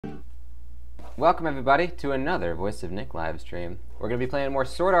Welcome everybody to another Voice of Nick live stream. We're going to be playing more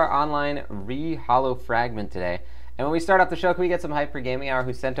Sword Art Online Re-Hollow Fragment today. And when we start off the show, can we get some hype for Gaming Hour,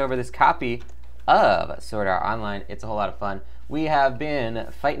 who sent over this copy of Sword Art Online? It's a whole lot of fun. We have been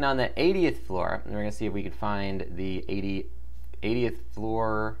fighting on the 80th floor, and we're going to see if we can find the 80th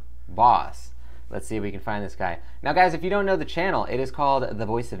floor boss. Let's see if we can find this guy. Now guys, if you don't know the channel, it is called The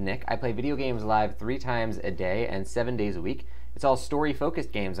Voice of Nick. I play video games live 3 times a day and 7 days a week. It's all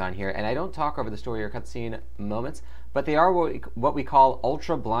story-focused games on here, and I don't talk over the story or cutscene moments, but they are what we call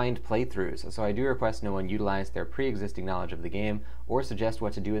ultra-blind playthroughs. So I do request no one utilize their pre-existing knowledge of the game or suggest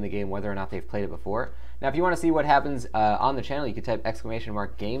what to do in the game whether or not they've played it before. Now if you want to see what happens on the channel, you can type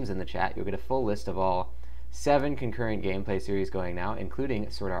 !games in the chat. You'll get a full list of all 7 concurrent gameplay series going now, including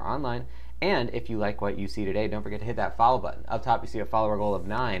Sword Art Online. And if you like what you see today, don't forget to hit that follow button. Up top you see a follower goal of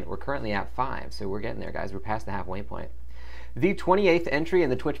 9. We're currently at 5, so we're getting there, guys. We're past the halfway point. The 28th entry in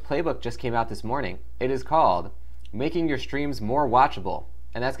the Twitch playbook just came out this morning. It is called Making Your Streams More Watchable.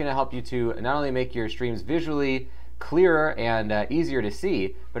 And that's going to help you to not only make your streams visually clearer and easier to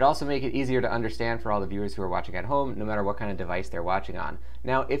see, but also make it easier to understand for all the viewers who are watching at home, no matter what kind of device they're watching on.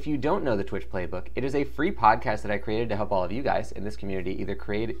 Now, if you don't know the Twitch playbook, it is a free podcast that I created to help all of you guys in this community either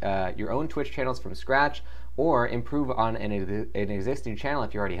create your own Twitch channels from scratch or improve on an existing channel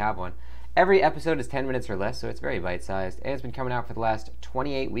if you already have one. Every episode is 10 minutes or less, so it's very bite-sized, and it's been coming out for the last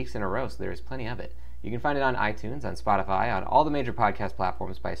 28 weeks in a row, so there's plenty of it. You can find it on iTunes, on Spotify, on all the major podcast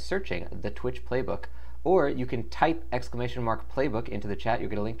platforms by searching the Twitch playbook, or you can type !playbook into the chat. You'll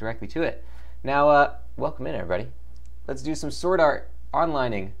get a link directly to it. Now, welcome in, everybody. Let's do some Sword Art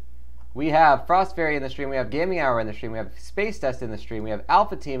Onlining. We have Frost Fairy in the stream, we have Gaming Hour in the stream, we have Space Dust in the stream, we have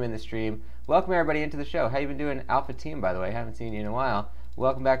Alpha Team in the stream. Welcome everybody into the show. How you been doing, Alpha Team, by the way? Haven't seen you in a while.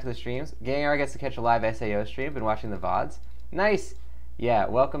 Welcome back to the streams. Gaming Hour gets to catch a live SAO stream. Been watching the VODs. Nice! Yeah,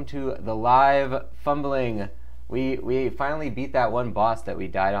 welcome to the live fumbling. We finally beat that one boss that we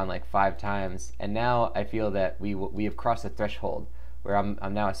died on like 5 times, and now I feel that we have crossed the threshold where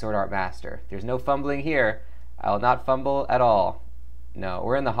I'm now a Sword Art master. There's no fumbling here. I will not fumble at all. No,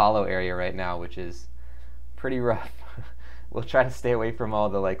 we're in the hollow area right now, which is pretty rough. We'll try to stay away from all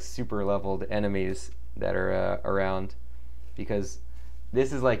the like super leveled enemies that are around, because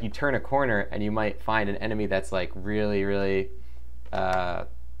this is like you turn a corner and you might find an enemy that's like really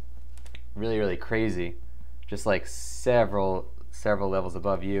crazy, just like several levels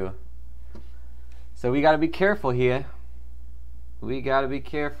above you. So we got to be careful here. We got to be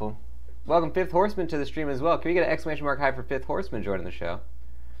careful. Welcome Fifth Horseman to the stream as well. Can we get an ! High for Fifth Horseman joining the show?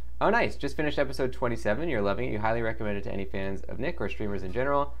 Oh nice, just finished episode 27. You're loving it. You highly recommend it to any fans of Nick or streamers in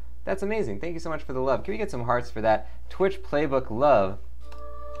general. That's amazing. Thank you so much for the love. Can we get some hearts for that Twitch playbook love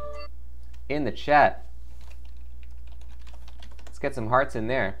in the chat? Let's get some hearts in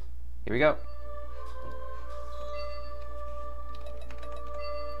there. Here we go.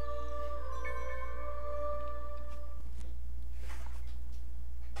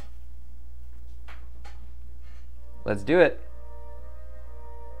 Let's do it.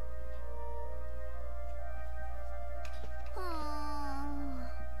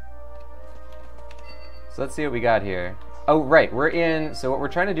 So let's see what we got here. Oh, right, we're in, so what we're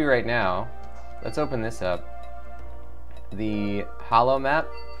trying to do right now, let's open this up. The hollow map,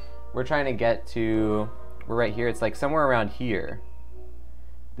 we're trying to get to, we're right here, it's like somewhere around here.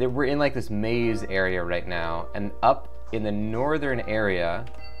 We're in like this maze area right now, and up in the northern area,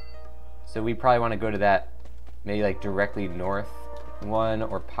 so we probably want to go to that, maybe like directly north one,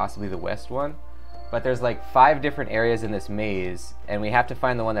 or possibly the west one. But there's like 5 different areas in this maze, and we have to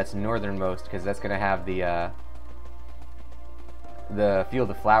find the one that's northernmost, because that's going to have the Field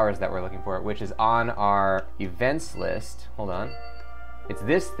of Flowers that we're looking for, which is on our events list. Hold on. It's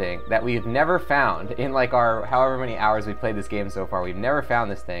this thing that we've never found in like our however many hours we've played this game so far. We've never found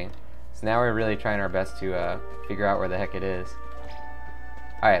this thing. So now we're really trying our best to figure out where the heck it is.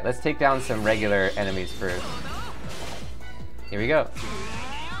 Alright, let's take down some regular enemies first. Here we go.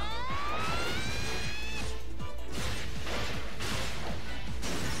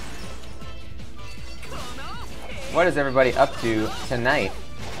 What is everybody up to tonight?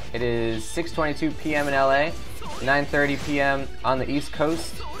 It is 6:22 p.m. in LA, 9:30 p.m. on the East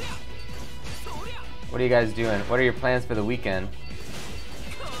Coast. What are you guys doing? What are your plans for the weekend?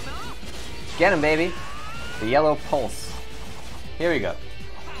 Get him, baby! The yellow pulse. Here we go.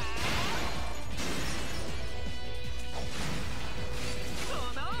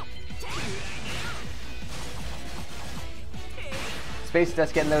 Space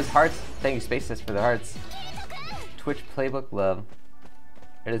Dust getting those hearts. Thank you, Space Dust, for the hearts. Twitch playbook love.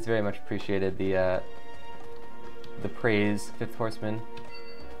 It is very much appreciated. The praise, Fifth Horseman.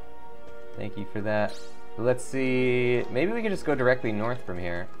 Thank you for that. Let's see. Maybe we can just go directly north from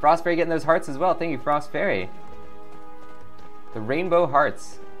here. Frost Fairy getting those hearts as well. Thank you, Frost Fairy. The rainbow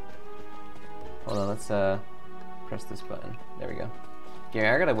hearts. Hold on, let's press this button. There we go. Okay,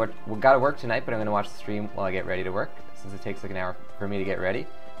 I gotta work tonight, but I'm gonna watch the stream while I get ready to work, since it takes like an hour for me to get ready.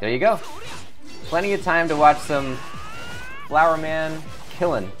 There you go. Plenty of time to watch some Flower Man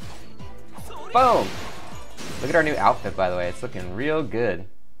killing. Boom! Look at our new outfit, by the way. It's looking real good.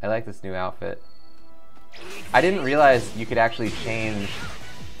 I like this new outfit. I didn't realize you could actually change,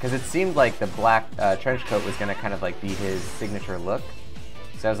 because it seemed like the black trench coat was gonna kind of like be his signature look.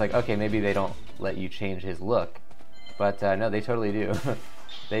 So I was like, okay, maybe they don't let you change his look. But no, they totally do.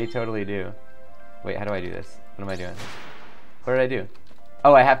 They totally do. Wait, how do I do this? What am I doing? What did I do?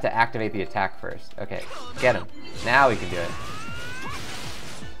 Oh, I have to activate the attack first. Okay, get him. Now we can do it.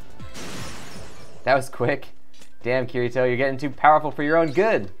 That was quick. Damn, Kirito, you're getting too powerful for your own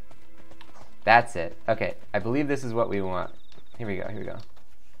good. That's it. Okay, I believe this is what we want. Here we go, here we go.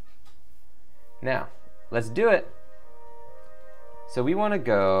 Now, let's do it. So we want to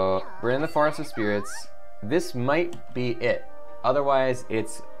go, we're in the Forest of Spirits. This might be it. Otherwise,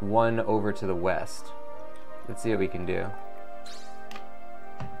 it's one over to the west. Let's see what we can do.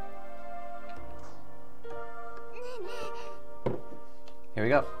 Here we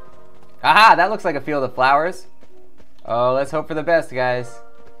go. Aha! That looks like a field of flowers. Oh, let's hope for the best, guys.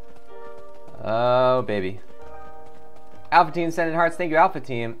 Oh, baby. Alpha Team sending hearts. Thank you, Alpha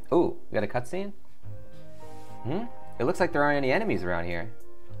Team. Ooh, we got a cutscene? It looks like there aren't any enemies around here.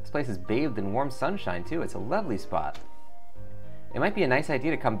 This place is bathed in warm sunshine, too. It's a lovely spot. It might be a nice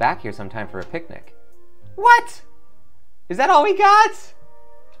idea to come back here sometime for a picnic. What? Is that all we got?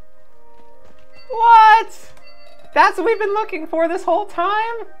 What? That's what we've been looking for this whole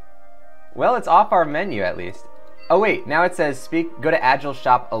time? Well, it's off our menu, at least. Oh, wait. Now it says, go to Agile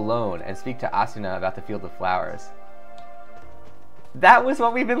Shop alone and speak to Asuna about the Field of Flowers. That was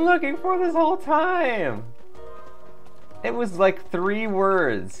what we've been looking for this whole time. It was like 3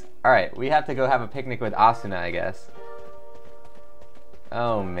 words. Alright, we have to go have a picnic with Asuna, I guess.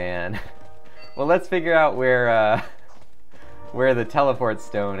 Oh, man. Well, let's figure out where the teleport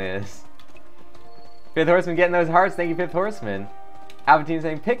stone is. Fifth Horseman getting those hearts. Thank you, Fifth Horseman. Alpha Team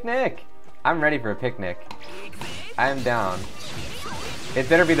saying picnic. I'm ready for a picnic. I am down. It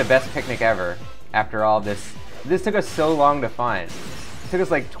better be the best picnic ever. After all this. This took us so long to find. It took us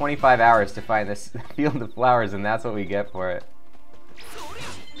like 25 hours to find this field of flowers, and that's what we get for it.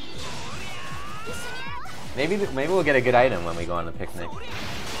 Maybe we'll get a good item when we go on the picnic.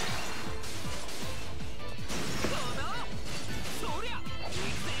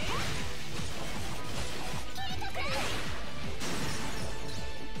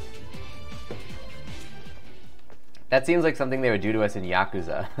 That seems like something they would do to us in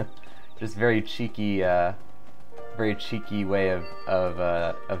Yakuza. Just very cheeky way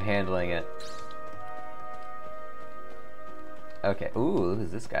of handling it. Okay. Ooh,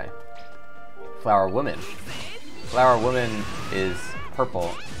 who's this guy? Flower Woman. Flower Woman is purple.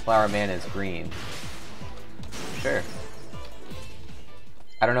 Flower Man is green. Sure.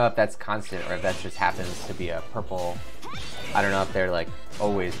 I don't know if that's constant or if that just happens to be a purple. I don't know if they're like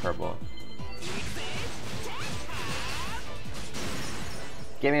always purple.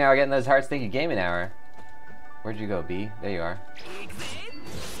 Gaming Hour getting those hearts. Thank you, Gaming Hour. Where'd you go, B? There you are.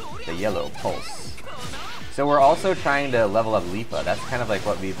 The yellow pulse. So we're also trying to level up Lipa. That's kind of like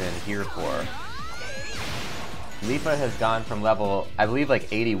what we've been here for. Lipa has gone from level, I believe,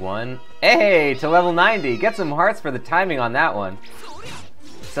 like 81. Hey, to level 90. Get some hearts for the timing on that one.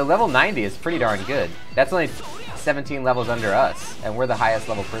 So level 90 is pretty darn good. That's only 17 levels under us, and we're the highest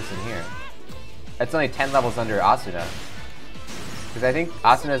level person here. That's only 10 levels under Asuna. Because I think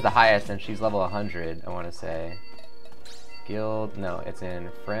Asuna is the highest, and she's level 100, I want to say. Guild, no, it's in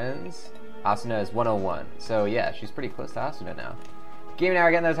Friends. Asuna is 101. So yeah, she's pretty close to Asuna now. Gaming Hour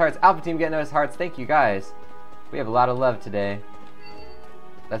getting those hearts. Alpha Team getting those hearts. Thank you, guys. We have a lot of love today.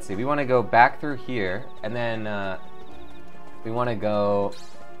 Let's see, we want to go back through here, and then we want to go...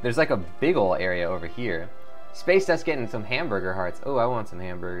 There's like a big ol' area over here. Space Dust getting some hamburger hearts. Oh, I want some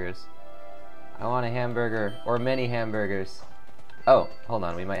hamburgers. I want a hamburger, or many hamburgers. Oh, hold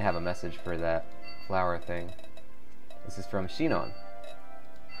on, we might have a message for that flower thing. This is from Shinon.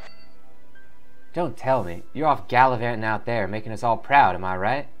 Don't tell me. You're off gallivanting out there, making us all proud, am I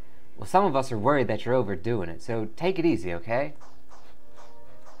right? Well, some of us are worried that you're overdoing it, so take it easy, okay?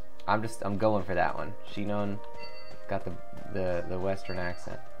 I'm going for that one. Shinon got the Western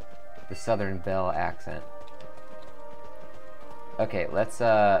accent. The Southern Belle accent. Okay, let's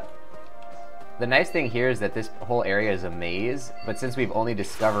The nice thing here is that this whole area is a maze, but since we've only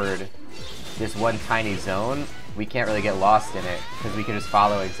discovered this one tiny zone, we can't really get lost in it, because we can just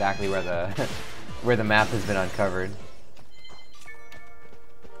follow exactly where the where the map has been uncovered.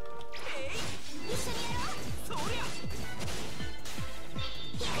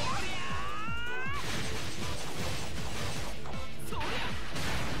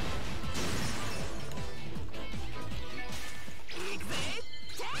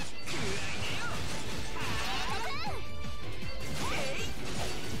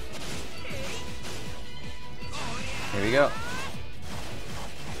 Here we go.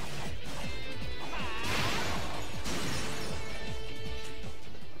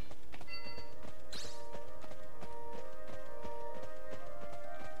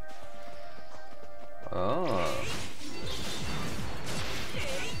 Oh.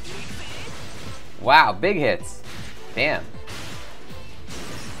 Wow, big hits. Damn.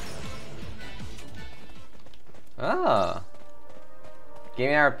 Oh.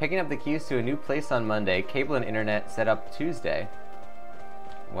 Gaming Hour picking up the keys to a new place on Monday. Cable and internet set up Tuesday.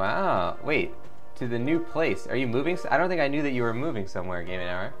 Wow. Wait. To the new place. Are you moving? I don't think I knew that you were moving somewhere, Gaming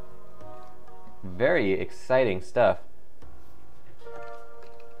Hour. Very exciting stuff.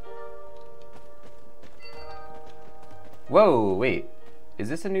 Whoa, wait. Is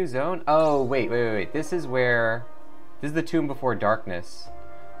this a new zone? Oh, wait. This is where... This is the Tomb Before Darkness,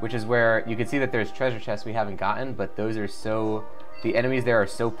 which is where you can see that there's treasure chests we haven't gotten, but those are so... The enemies there are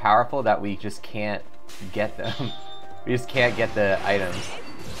so powerful that we just can't get them. We just can't get the items.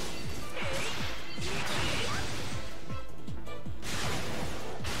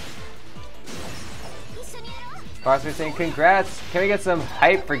 Foster saying, congrats! Can we get some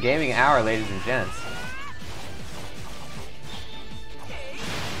hype for Gaming Hour, ladies and gents?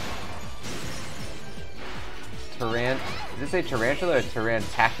 Did this say tarantula or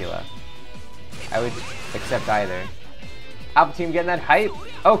tarantacula? I would accept either. Alpha Team getting that hype?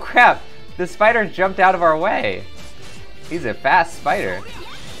 Oh crap! The spider jumped out of our way! He's a fast spider.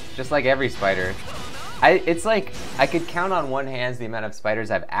 Just like every spider. It's like, I could count on one hand the amount of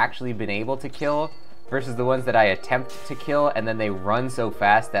spiders I've actually been able to kill versus the ones that I attempt to kill and then they run so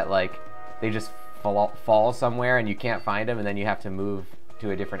fast that like, they just fall somewhere and you can't find them and then you have to move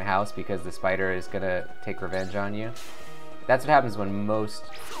to a different house because the spider is gonna take revenge on you. That's what happens when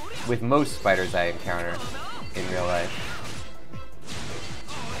with most spiders I encounter in real life.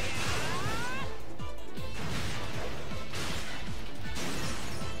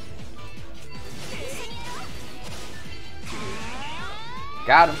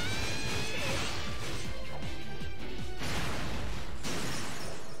 Got him.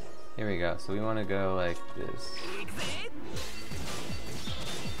 Here we go. So we want to go like this.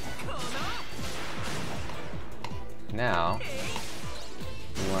 Now,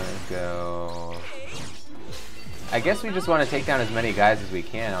 we want to go... I guess we just want to take down as many guys as we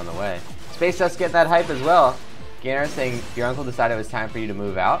can on the way. Space Dust get that hype as well. Gainer saying, your uncle decided it was time for you to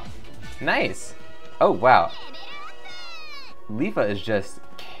move out. Nice. Oh, wow. Leafa is just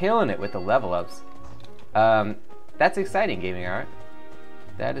killing it with the level ups. That's exciting, Gaming Hour.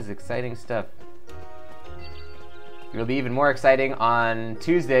 That is exciting stuff. It'll be even more exciting on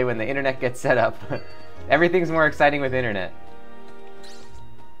Tuesday when the internet gets set up. Everything's more exciting with internet.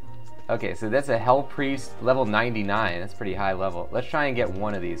 Okay, so that's a Hell Priest level 99. That's pretty high level. Let's try and get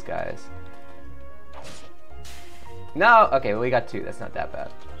one of these guys. No! Okay, well we got two. That's not that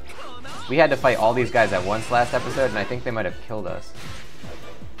bad. We had to fight all these guys at once last episode, and I think they might have killed us.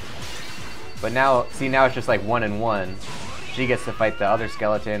 But now, see, now it's just like 1 and 1. She gets to fight the other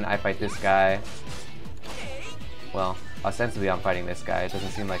skeleton, I fight this guy. Well, ostensibly I'm fighting this guy. It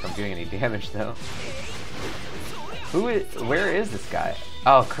doesn't seem like I'm doing any damage, though. Where is this guy?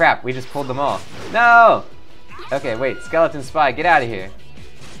 Oh, crap, we just pulled them all. No! Okay, wait, skeleton spy, get out of here.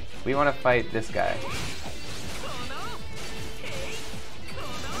 We want to fight this guy.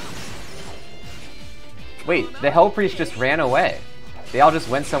 Wait, the Hell Priest just ran away. They all just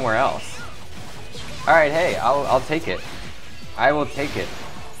went somewhere else. Alright, hey, I'll take it. I will take it.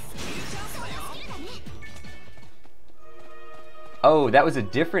 Oh, that was a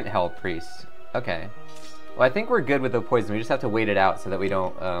different Hell Priest. Okay. Well, I think we're good with the poison. We just have to wait it out so that we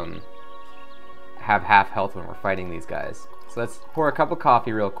don't have half health when we're fighting these guys. So let's pour a cup of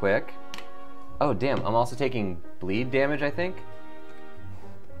coffee real quick. Oh, damn. I'm also taking bleed damage, I think.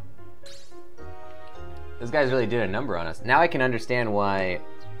 Those guys really did a number on us. Now I can understand why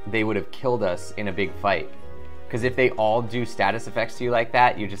they would have killed us in a big fight. Because if they all do status effects to you like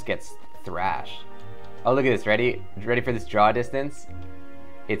that, you just get thrashed. Oh, look at this. Ready? Ready for this draw distance?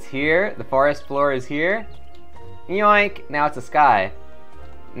 It's here. The forest floor is here. Yoink! Now it's a sky.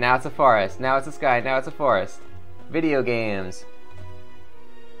 Now it's a forest. Now it's a sky. Now it's a forest. Video games.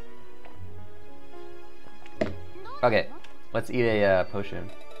 Okay, let's eat a potion.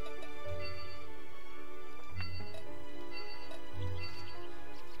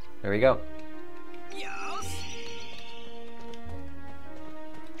 There we go.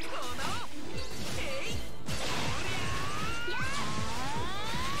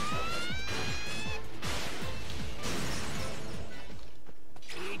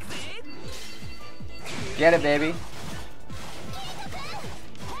 Get it, baby.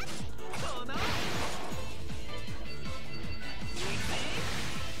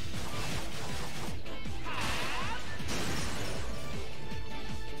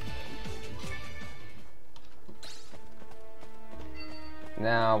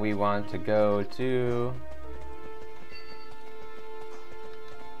 Now we want to go to...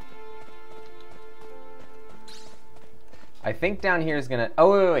 I think down here is gonna...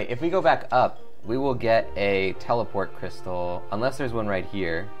 Oh, wait. If we go back up, we will get a teleport crystal, unless there's one right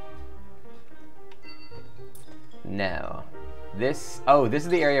here. No. This... Oh, this is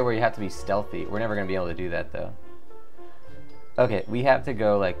the area where you have to be stealthy. We're never gonna be able to do that, though. Okay, we have to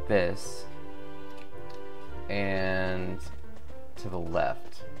go like this. And... to the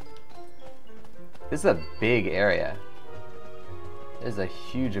left. This is a big area. There's a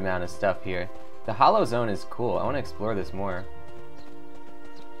huge amount of stuff here. The hollow zone is cool. I want to explore this more.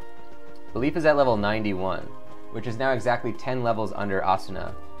 Belief is at level 91, which is now exactly 10 levels under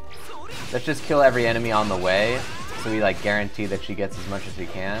Asuna. Let's just kill every enemy on the way, so we like guarantee that she gets as much as we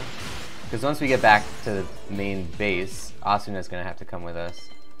can. Because once we get back to the main base, Asuna's gonna have to come with us.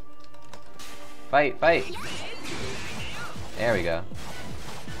 Fight, fight! There we go.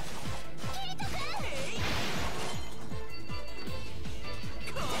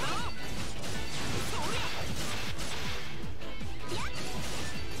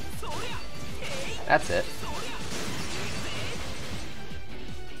 That's it.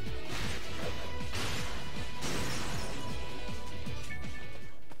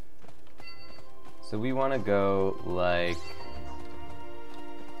 So we want to go like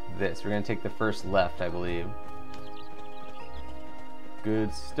this. We're going to take the first left, I believe.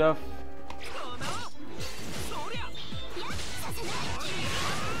 Good stuff.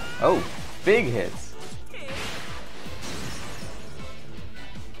 Oh, big hits.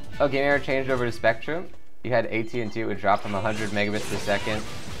 Oh, game error changed over to Spectrum. You had AT&T, it would drop from 100 megabits per second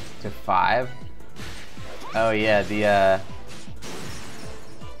to 5. Oh yeah,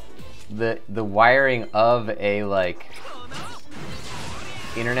 the wiring of a like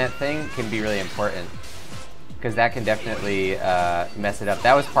internet thing can be really important, because that can definitely mess it up.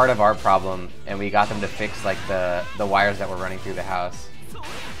 That was part of our problem, and we got them to fix like the wires that were running through the house.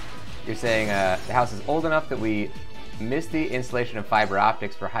 You're saying the house is old enough that we missed the installation of fiber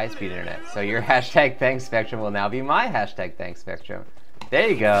optics for high-speed internet. So your hashtag thanks Spectrum will now be my hashtag thanks Spectrum. There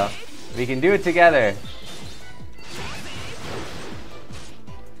you go. We can do it together.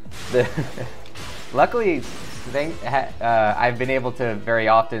 Luckily, I've been able to very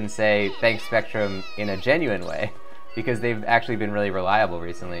often say thanks Spectrum in a genuine way, because they've actually been really reliable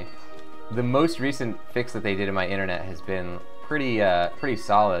recently. The most recent fix that they did in my internet has been pretty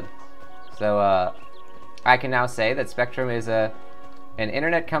solid. So I can now say that Spectrum is an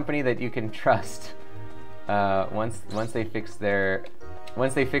internet company that you can trust. Once they fixed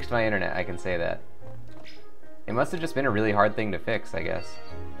my internet, I can say that. It must have just been a really hard thing to fix, I guess.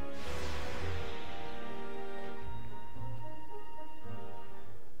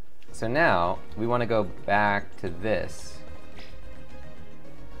 So now we want to go back to this,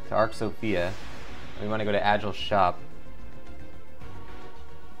 to Arc Sophia. We want to go to Agile Shop.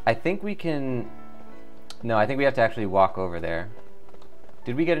 I think we can. No, I think we have to actually walk over there.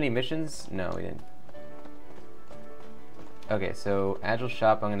 Did we get any missions? No, we didn't. Okay, so Agile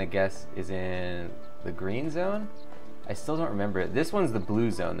Shop, I'm gonna guess, is in the green zone? I still don't remember it. This one's the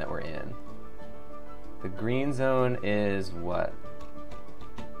blue zone that we're in. The green zone is what?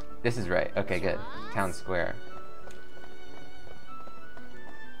 This is right. Okay, good. Town Square.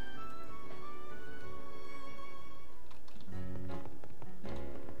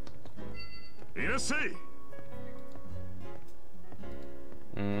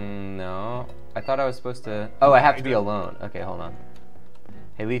 No. I thought I was supposed to... Oh, I have to be alone. Okay, hold on.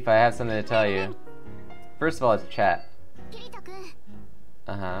 Hey, Leaf, I have something to tell you. First of all, it's chat.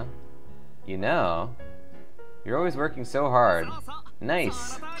 Uh-huh. You know, you're always working so hard.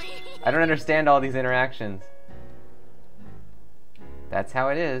 Nice. I don't understand all these interactions. That's how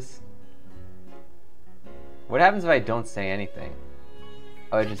it is. What happens if I don't say anything?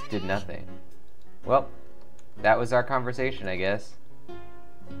 Oh, I just did nothing. Well, that was our conversation, I guess.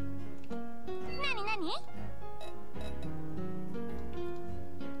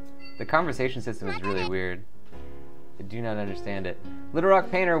 The conversation system is really weird. I do not understand it. Little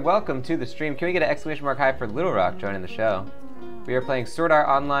Rock Painter, welcome to the stream. Can we get an exclamation mark high for Little Rock joining the show? We are playing Sword Art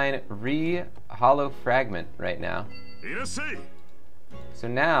Online Re-Hollow Fragment right now. So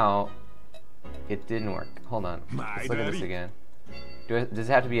now, it didn't work. Hold on. Let's look at this again. Does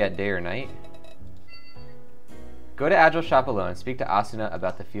it have to be at day or night? Go to Agile Shop alone. Speak to Asuna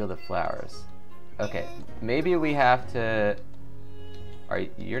about the Field of Flowers. Okay, maybe we have to...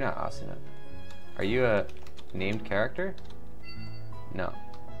 You're not Asuna. Are you a named character? No.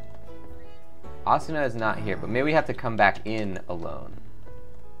 Asuna is not here, but maybe we have to come back in alone.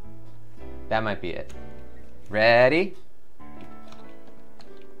 That might be it. Ready?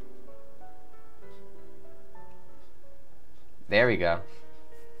 There we go.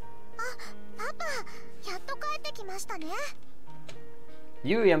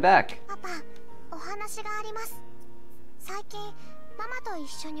 Yui, I'm back.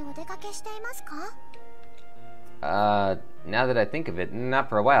 Now that I think of it, not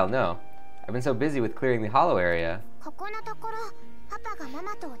for a while, no. I've been so busy with clearing the hollow area.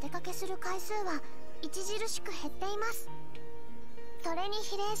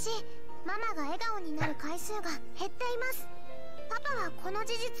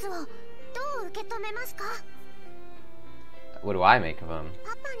 What do I make of him?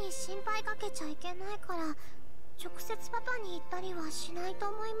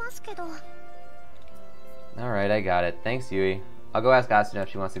 Alright, I got it. Thanks, Yui. I'll go ask Asuna if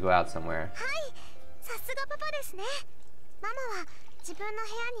she wants to go out somewhere.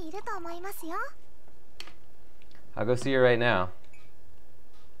 I'll go see her right now.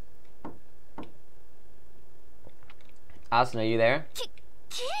 Asuna, are you there?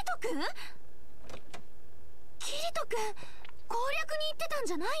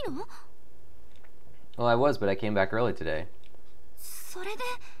 Well, I was, but I came back early today.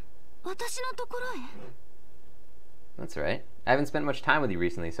 That's right. I haven't spent much time with you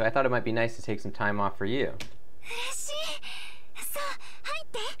recently, so I thought it might be nice to take some time off for you.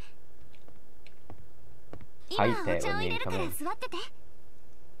 Haite would mean come in.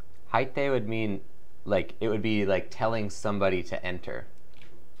 Haite would mean, like, it would be like telling somebody to enter.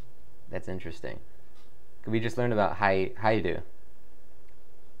 That's interesting. We just learned about Haidu.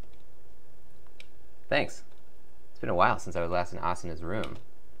 Thanks. It's been a while since I was last in Asuna's room.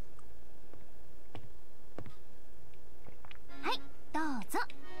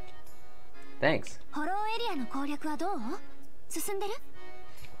 Thanks.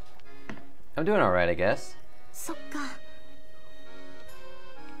 I'm doing alright, I guess.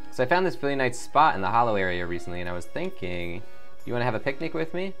 So I found this really nice spot in the hollow area recently, and I was thinking, you want to have a picnic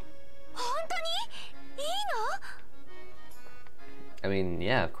with me? I mean,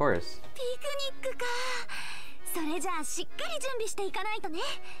 yeah, of course.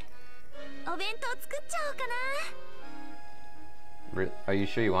 Are you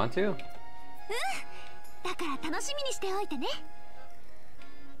sure you want to?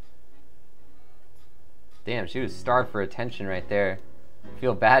 Damn, she was starved for attention right there. I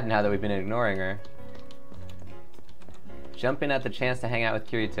feel bad now that we've been ignoring her. Jumping at the chance to hang out with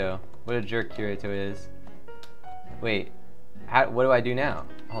Kirito. What a jerk Kirito is. Wait, what do I do now?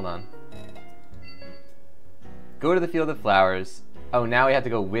 Hold on. Go to the Field of Flowers. Oh, now we have to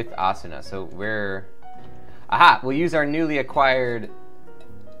go with Asuna, so we're... Aha! We'll use our newly acquired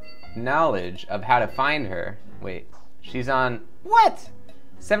knowledge of how to find her. Wait, she's on... What?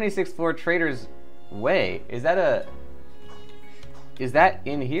 76th floor Trader's Way. Is that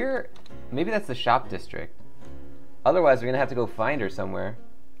in here? Maybe that's the shop district. Otherwise, we're gonna have to go find her somewhere.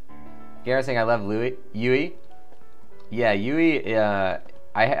 Garen saying I love Yui. Yeah, Yui,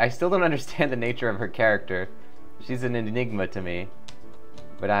 I still don't understand the nature of her character. She's an enigma to me.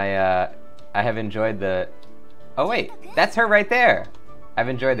 But I have enjoyed the... Oh wait, that's her right there! I've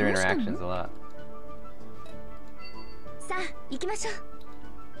enjoyed their interactions a lot.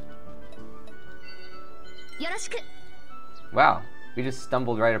 Wow, we just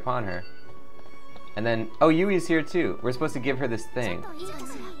stumbled right upon her. And then, oh, Yui's here too. We're supposed to give her this thing.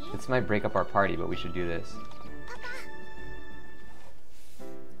 This might break up our party, but we should do this.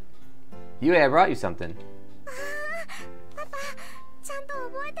 Yui, I brought you something.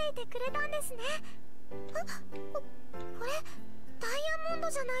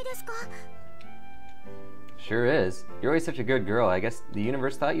 Sure is. You're always such a good girl. I guess the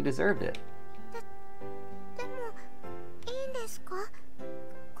universe thought you deserved it.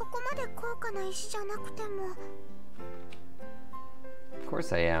 Of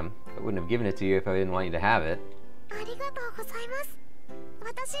course I am. I wouldn't have given it to you if I didn't want you to have it.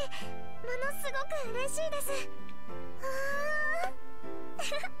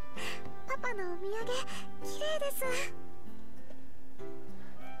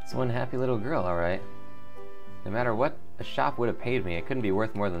 It's one happy little girl, alright. No matter what a shop would have paid me, it couldn't be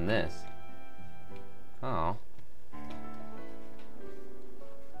worth more than this. Oh.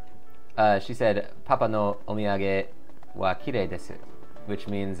 She said, Papa no omiyage wa kirei desu, which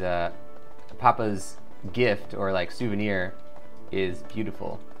means Papa's gift, or like souvenir, is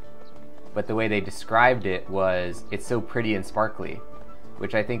beautiful. But the way they described it was, it's so pretty and sparkly,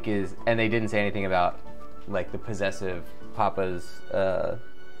 which I think is, and they didn't say anything about like the possessive Papa's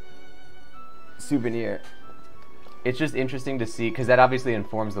souvenir. It's just interesting to see, because that obviously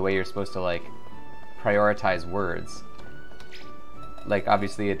informs the way you're supposed to like prioritize words. Like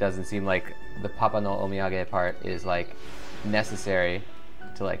obviously it doesn't seem like the Papa no omiyage part is like necessary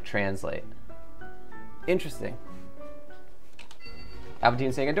to like translate. Interesting.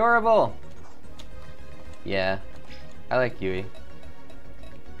 Albertine saying adorable! Yeah, I like Yui.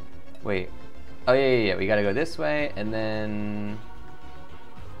 Wait. Oh yeah, we gotta go this way, and then...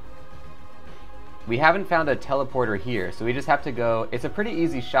 We haven't found a teleporter here, so we just have to go... It's a pretty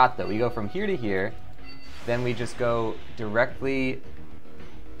easy shot though. We go from here to here, then we just go directly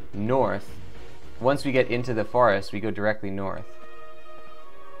north. Once we get into the forest, we go directly north.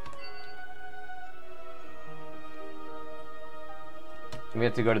 We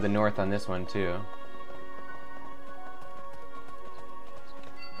have to go to the north on this one too.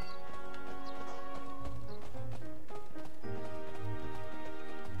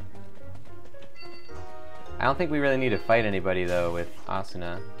 I don't think we really need to fight anybody though with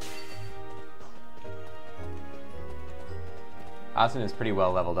Asuna. Asuna's pretty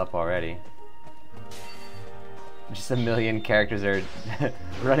well leveled up already. Just a million characters are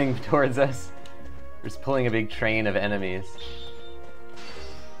running towards us. We're just pulling a big train of enemies.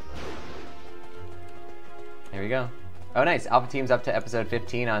 There we go. Oh nice, Alpha Team's up to episode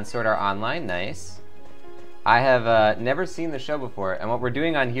 15 on Sword Art Online, nice. I have never seen the show before, and what we're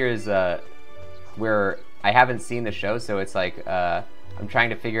doing on here is I haven't seen the show, so it's like I'm trying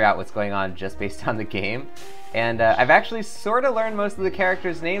to figure out what's going on just based on the game. And I've actually sort of learned most of the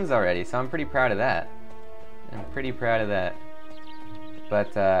characters' names already, so I'm pretty proud of that. I'm pretty proud of that.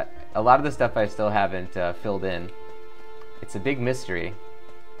 But a lot of the stuff I still haven't filled in. It's a big mystery.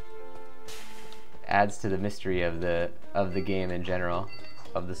 Adds to the mystery of the game in general,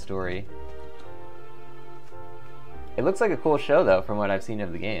 of the story. It looks like a cool show though, from what I've seen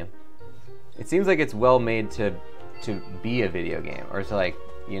of the game. It seems like it's well made to be a video game, or to like,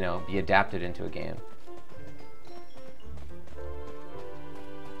 you know, be adapted into a game.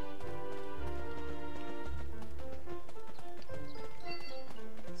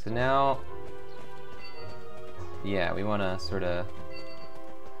 So now, yeah, we want to sort of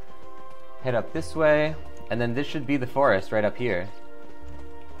head up this way, and then this should be the forest right up here.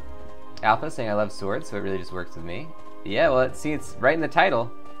 Alpha saying I love swords, so it really just works with me. Yeah, well, see, it's right in the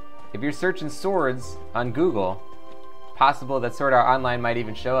title. If you're searching swords on Google, possible that Sword Art Online might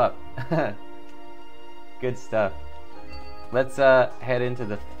even show up. Good stuff. Let's head into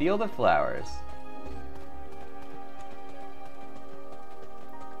the Field of Flowers.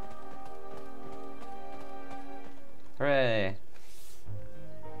 Hooray!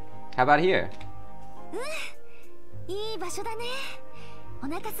 How about here?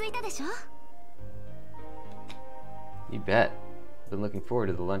 You bet. Been looking forward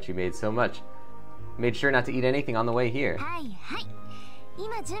to the lunch you made so much. Made sure not to eat anything on the way here.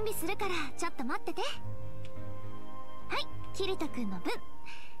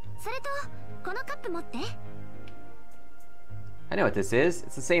 I know what this is.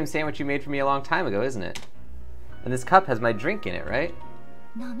 It's the same sandwich you made for me a long time ago, isn't it? And this cup has my drink in it, right?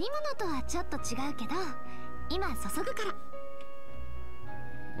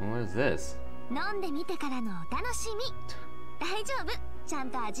 What is this?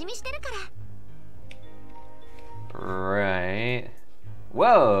 Right.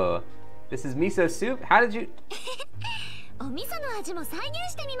 Whoa! This is miso soup? How did you...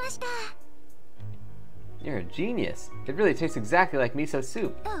 You're a genius. It really tastes exactly like miso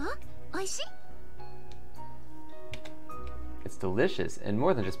soup. It's delicious, and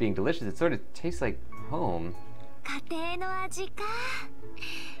more than just being delicious, it sort of tastes like home.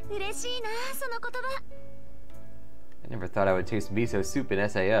 I never thought I would taste miso soup in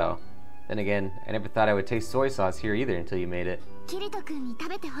SAO. Then again, I never thought I would taste soy sauce here either until you made it.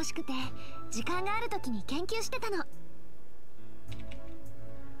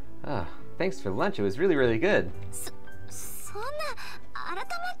 Ah, thanks for lunch. It was really, really good.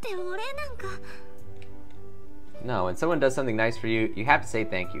 No, when someone does something nice for you, you have to say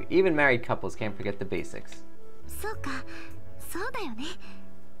thank you. Even married couples can't forget the basics.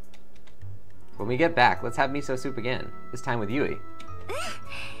 When we get back, let's have miso soup again. This time with Yui.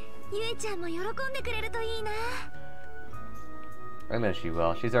 I know she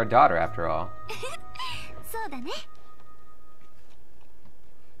will. She's our daughter after all.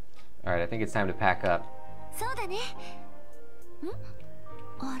 Alright, I think it's time to pack up.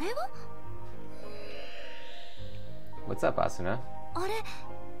 What's up, Asuna?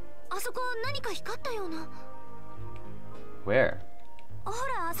 Where?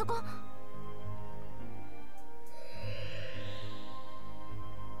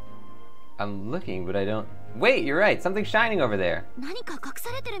 I'm looking, but I don't... Wait, you're right! Something's shining over there!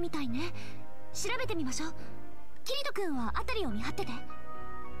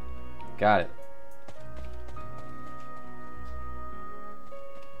 Got it.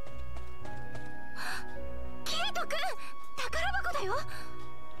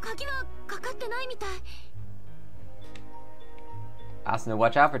 Asuna,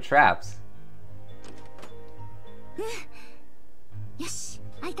 watch out for traps.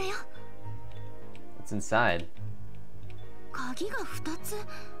 What's inside?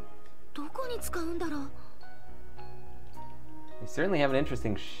 They certainly have an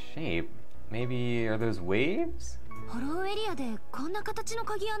interesting shape. Maybe are those waves?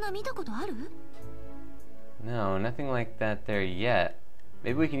 No, nothing like that there yet.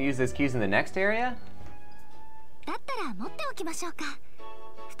 Maybe we can use those keys in the next area?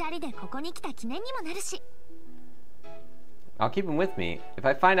 I'll keep them with me. If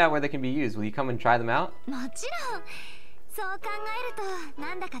I find out where they can be used, will you come and try them out?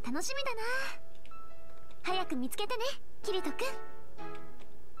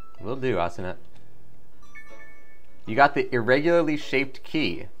 Will do, Asuna. You got the irregularly shaped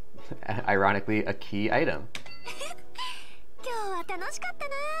key. Ironically, a key item.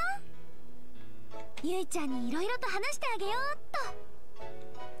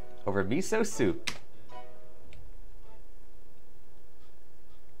 Over miso soup.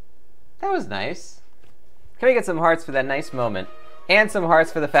 That was nice. Can we get some hearts for that nice moment? And some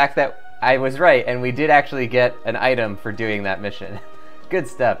hearts for the fact that I was right and we did actually get an item for doing that mission. Good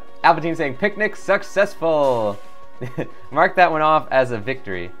stuff. Alpha saying picnic successful. Mark that one off as a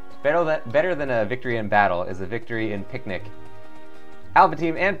victory. Better than a victory in battle is a victory in picnic. Alpha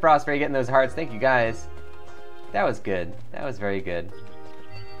Team and Prosperity getting those hearts. Thank you guys. That was good. That was very good.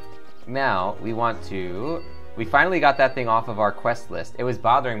 Now we want to... We finally got that thing off of our quest list. It was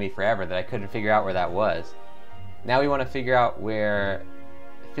bothering me forever that I couldn't figure out where that was. Now we want to figure out where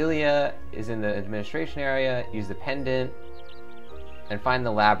Philia is in the administration area, use the pendant, and find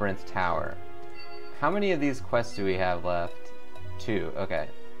the labyrinth tower. How many of these quests do we have left? 2, okay.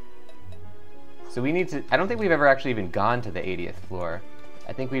 So we need to... I don't think we've ever actually even gone to the 80th floor.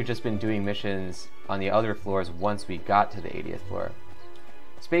 I think we've just been doing missions on the other floors once we got to the 80th floor.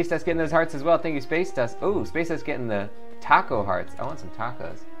 Space Dust getting those hearts as well. Thank you, Space Dust. Oh, Space Dust getting the taco hearts. I want some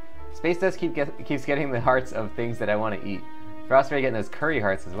tacos. Space Dust keeps getting the hearts of things that I want to eat. Frostray getting those curry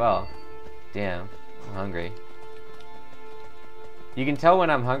hearts as well. Damn, I'm hungry. You can tell when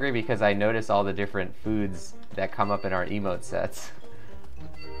I'm hungry because I notice all the different foods that come up in our emote sets.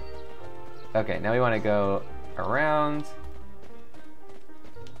 Okay, now we want to go around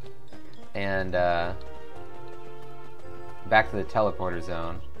and back to the teleporter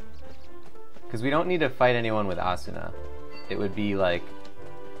zone. Because we don't need to fight anyone with Asuna. It would be like...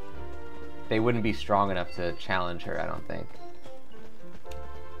 They wouldn't be strong enough to challenge her, I don't think.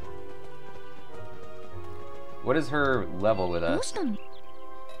 What is her level with us?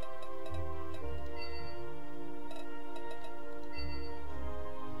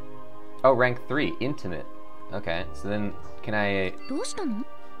 Oh, rank 3, intimate. Okay, so then can I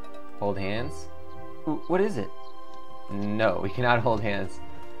hold hands? Ooh, what is it? No, we cannot hold hands.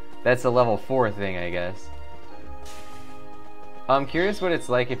 That's a level 4 thing, I guess. I'm curious what it's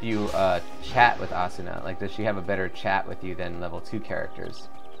like if you chat with Asuna. Like, does she have a better chat with you than level 2 characters?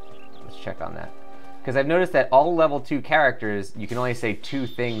 Let's check on that. Because I've noticed that all level 2 characters, you can only say 2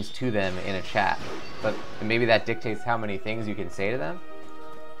 things to them in a chat. But maybe that dictates how many things you can say to them?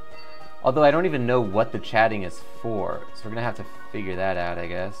 Although I don't even know what the chatting is for. So we're going to have to figure that out, I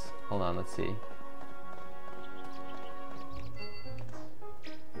guess. Hold on, let's see.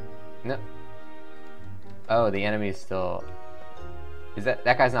 No. Oh, the enemy is still... Is that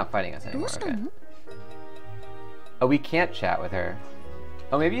guy's not fighting us anymore? Okay. Oh, we can't chat with her.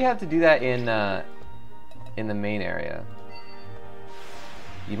 Oh, maybe you have to do that in the main area.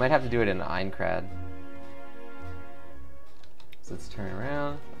 You might have to do it in Aincrad. So let's turn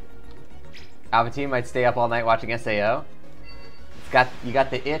around. Alpha Team might stay up all night watching SAO. You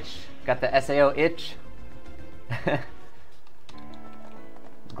got the itch. Got the SAO itch.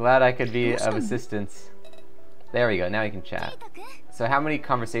 Glad I could be of assistance. There we go, now we can chat. So how many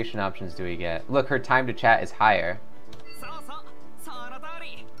conversation options do we get? Look, her time to chat is higher.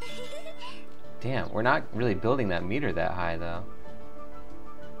 Damn, we're not really building that meter that high though.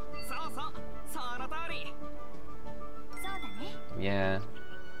 Yeah.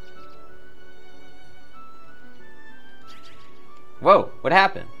 Whoa, what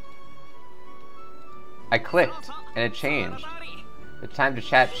happened? I clicked and it changed. The time to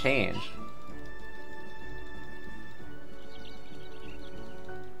chat changed.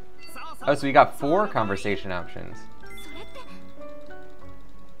 Oh, so we got 4 conversation options.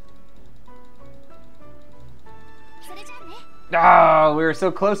 Oh, we were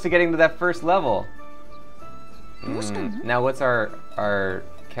so close to getting to that first level. Now what's our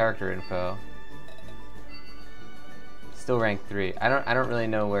character info? Still rank 3. I don't really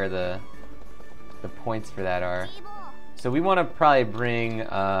know where the points for that are. So we want to probably bring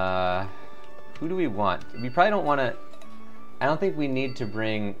who do we want? We probably don't want to. I don't think we need to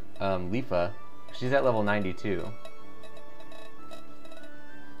bring Lifa. She's at level 92.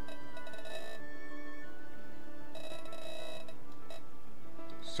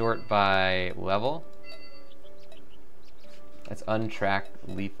 Sort by level. That's untracked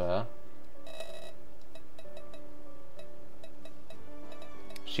Lifa.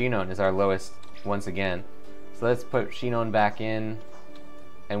 Shinon is our lowest once again. So let's put Shinon back in.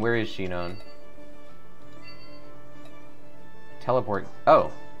 And where is Shinon? Teleport.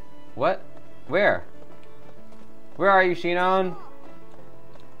 Oh. What? Where? Where are you, Shinon?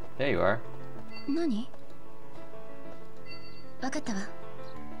 There you are. Nani? Wakatta wa.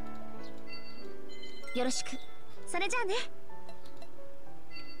 Yoroshiku. Sore ja ne.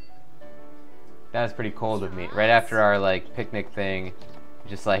 That was pretty cold of me. Right after our like picnic thing,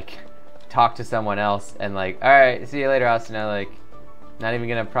 just like talk to someone else and like, all right, see you later, Asuna. Like, not even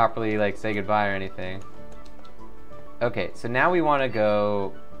gonna properly like say goodbye or anything. Okay, so now we want to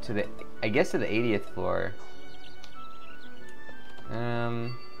go to the, I guess to the 80th floor.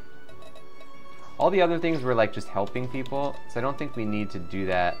 All the other things were like just helping people, so I don't think we need to do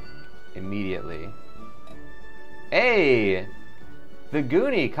that immediately. Hey, the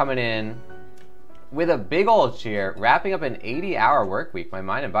Goonie coming in with a big old cheer, wrapping up an 80-hour work week. My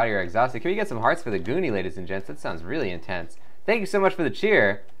mind and body are exhausted. Can we get some hearts for the Goonie, ladies and gents? That sounds really intense. Thank you so much for the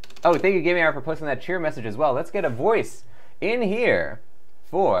cheer. Oh, thank you, Gaming Hour, for posting that cheer message as well. Let's get a voice in here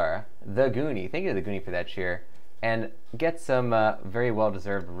for the Goonie. Thank you to the Goonie for that cheer. And get some very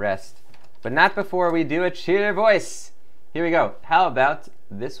well-deserved rest. But not before we do a cheer voice. Here we go. How about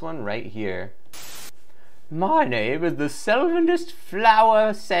this one right here? My name is the Selvendist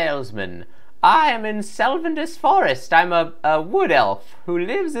Flower Salesman. I am in Selvendist Forest. I'm a wood elf who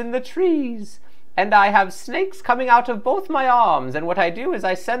lives in the trees. And I have snakes coming out of both my arms. And what I do is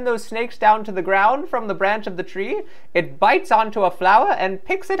I send those snakes down to the ground from the branch of the tree. It bites onto a flower and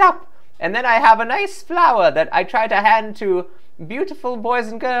picks it up. And then I have a nice flower that I try to hand to beautiful boys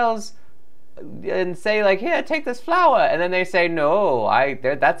and girls and say like, here, take this flower. And then they say, no,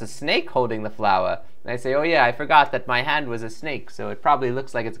 that's a snake holding the flower. And I say, oh yeah, I forgot that my hand was a snake, so it probably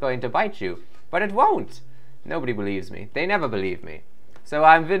looks like it's going to bite you. But it won't. Nobody believes me. They never believe me. So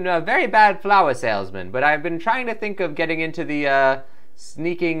I've been a very bad flower salesman, but I've been trying to think of getting into the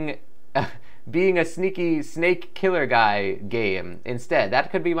sneaking, being a sneaky snake killer guy game instead. That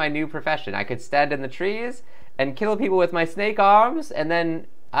could be my new profession. I could stand in the trees and kill people with my snake arms and then,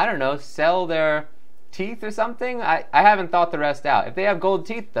 I don't know, sell their teeth or something. I haven't thought the rest out. If they have gold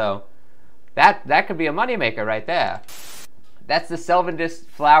teeth though, that could be a moneymaker right there. That's the Selvendist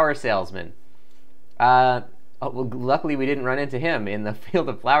flower salesman. Oh, well, luckily we didn't run into him in the field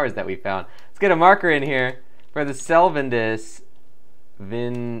of flowers that we found. Let's get a marker in here for the Selvendist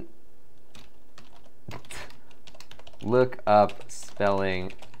look up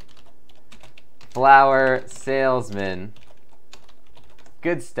spelling flower salesman.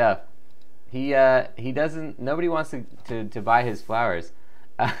 Good stuff. He doesn't, nobody wants to buy his flowers.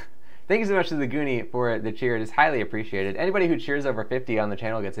 Thank you so much to the Goonie for the cheer. It is highly appreciated. Anybody who cheers over 50 on the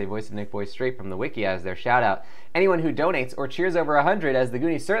channel gets a Voice of Nick voice straight from the wiki as their shout out. Anyone who donates or cheers over 100, as the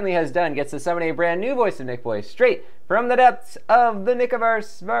Goonie certainly has done, gets to summon a brand new Voice of Nick voice straight from the depths of the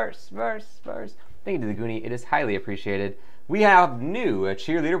Nickiverse. Verse. Thank you to the Goonie. It is highly appreciated. We have new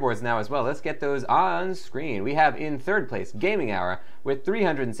cheer leaderboards now as well. Let's get those on screen. We have in third place Gaming Hour with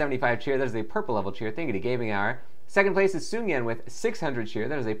 375 cheer. That is a purple level cheer. Thank you to Gaming Hour. Second place is Sungyen with 600 cheer.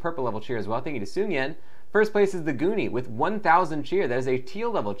 That is a purple level cheer as well. Thank you to Sungyen. First place is the Goonie with 1,000 cheer. That is a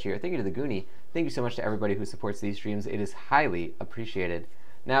teal level cheer. Thank you to the Goonie. Thank you so much to everybody who supports these streams. It is highly appreciated.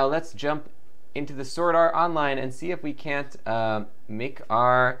 Now let's jump into the Sword Art Online and see if we can't make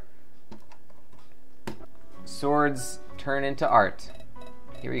our swords turn into art.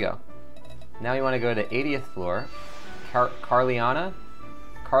 Here we go. Now we want to go to 80th floor. Carliana?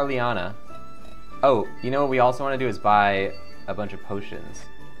 Carliana. Oh, you know what we also want to do is buy a bunch of potions.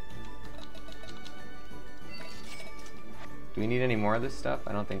 Do we need any more of this stuff?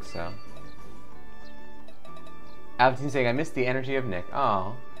 I don't think so. Alpha saying, I missed the energy of Nick.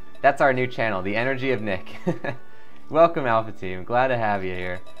 Oh, that's our new channel, the energy of Nick. Welcome, Alpha Team. Glad to have you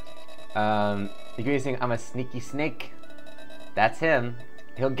here. You can saying, I'm a sneaky snake. That's him.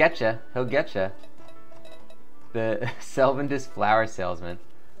 He'll get you. He'll get you. The Selvindus flower salesman.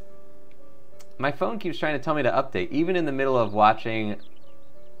 My phone keeps trying to tell me to update, even in the middle of watching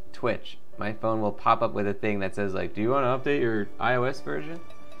Twitch. My phone will pop up with a thing that says, like, do you want to update your iOS version?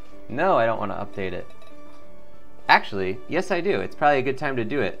 No, I don't want to update it. Actually, yes I do. It's probably a good time to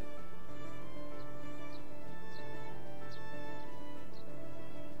do it.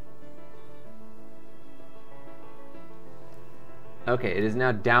 Okay, it is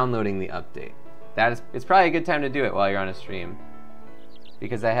now downloading the update. It's probably a good time to do it while you're on a stream,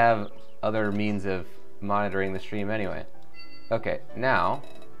 because I have other means of monitoring the stream anyway. Okay, now,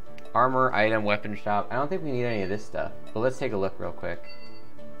 armor, item, weapon shop. I don't think we need any of this stuff, but let's take a look real quick.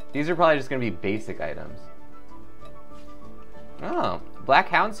 These are probably just going to be basic items. Oh, Black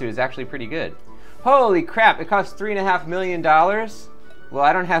Houndsuit is actually pretty good. Holy crap, it costs $3.5 million? Well,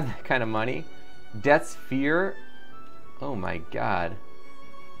 I don't have that kind of money. Death's Fear? Oh my god.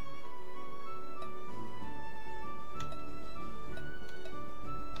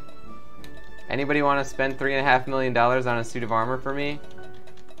 Anybody want to spend $3.5 million on a suit of armor for me?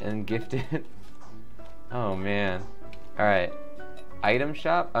 And gift it? Oh man. Alright. Item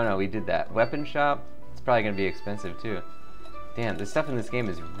shop? Oh no, we did that. Weapon shop? It's probably going to be expensive too. Damn, the stuff in this game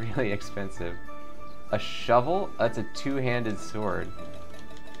is really expensive. A shovel? That's a two-handed sword.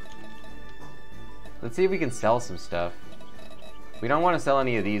 Let's see if we can sell some stuff. We don't want to sell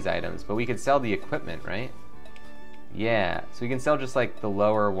any of these items, but we could sell the equipment, right? Yeah, so we can sell just like the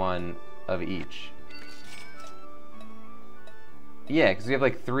lower one of each. Yeah, because we have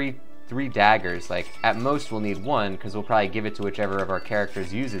like three daggers. Like, at most we'll need one, because we'll probably give it to whichever of our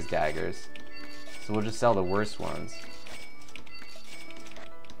characters uses daggers. So we'll just sell the worst ones.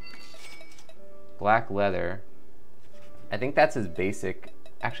 Black leather. I think that's his basic.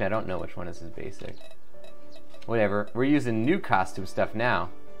 Actually, I don't know which one is his basic. Whatever. We're using new costume stuff now.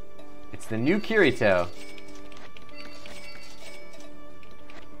 It's the new Kirito.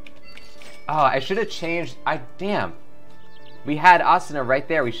 Oh, I should have changed. Damn. We had Asuna right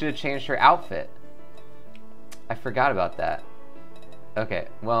there. We should have changed her outfit. I forgot about that. Okay,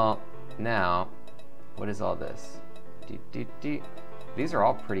 well, now, what is all this? These are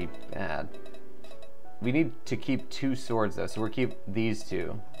all pretty bad. We need to keep 2 swords though, so we'll keep these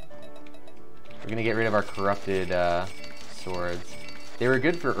 2. We're gonna get rid of our corrupted swords. They were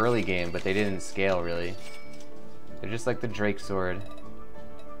good for early game, but they didn't scale really. They're just like the Drake sword.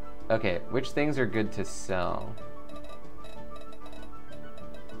 Okay, which things are good to sell?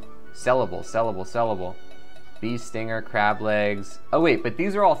 Sellable, sellable, sellable. Bee stinger, crab legs. Oh wait, but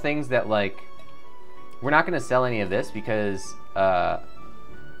these are all things that like, we're not gonna sell any of this because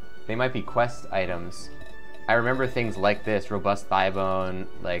they might be quest items. I remember things like this, robust thigh bone,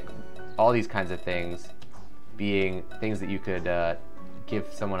 like all these kinds of things being things that you could give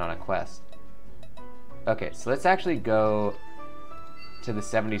someone on a quest. Okay, so let's actually go to the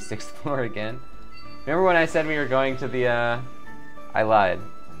 76th floor again. Remember when I said we were going to the, I lied.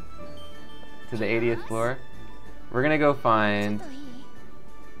 To the 80th floor? We're gonna go find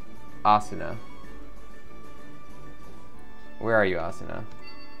Asuna. Where are you, Asuna?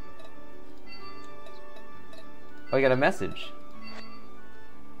 Oh, you got a message.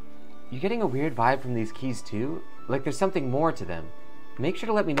 You getting a weird vibe from these keys too? Like there's something more to them. Make sure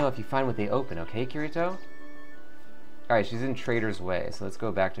to let me know if you find what they open, okay, Kirito? Alright, she's in Trader's Way, so let's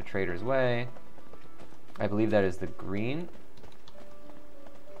go back to Trader's Way. I believe that is the green.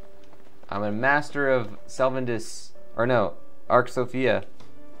 I'm a master of Selvindus, or no, Arc Sophia.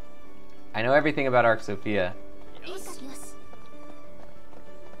 I know everything about Arc Sophia.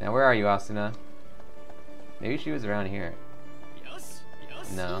 Now where are you, Asuna? Maybe she was around here.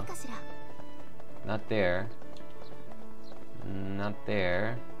 No. Not there. Not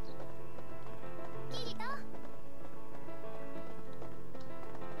there.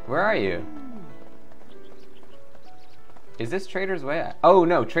 Where are you? Is this Trader's Way? Oh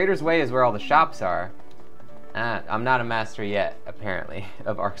no, Trader's Way is where all the shops are. I'm not a master yet, apparently,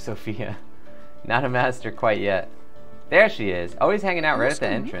 of Arc Sophia. Not a master quite yet. There she is, always hanging out right at the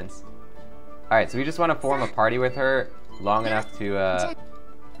entrance. Alright, so we just want to form a party with her long enough to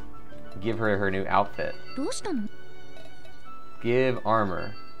give her new outfit. どうしたの Give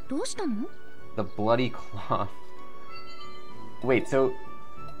armor. どうしたの The bloody cloth. Wait, so...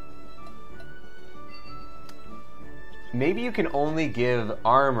 Maybe you can only give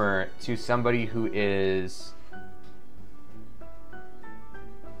armor to somebody who is...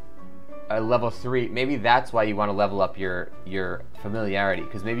 a level 3. Maybe that's why you want to level up your familiarity,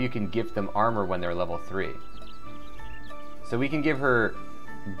 because maybe you can gift them armor when they're level 3. So we can give her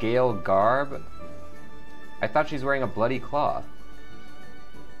Gale Garb. I thought she's wearing a bloody cloth.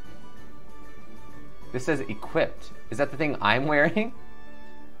 This says equipped. Is that the thing I'm wearing?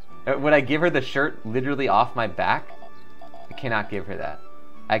 Would I give her the shirt literally off my back? I cannot give her that.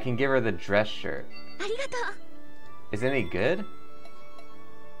 I can give her the dress shirt. ありがとう Is it any good?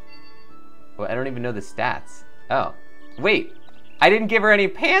 Well, I don't even know the stats. Oh. Wait! I didn't give her any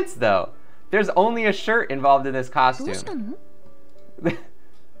pants, though! There's only a shirt involved in this どう costume. したの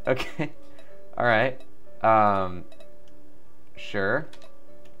Okay. Alright. Sure.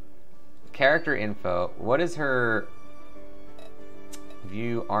 Character info. What is her...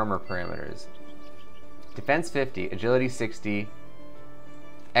 View armor parameters. Defense 50, agility 60,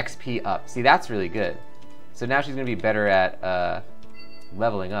 XP up. See, that's really good. So now she's going to be better at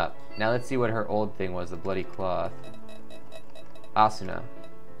leveling up. Now let's see what her old thing was, the bloody cloth. Asuna.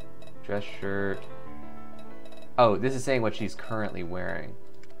 Dress shirt. Oh, this is saying what she's currently wearing.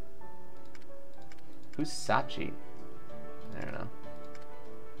 Who's Sachi? I don't know.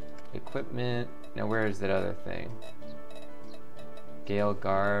 Equipment. Now where is that other thing? Gale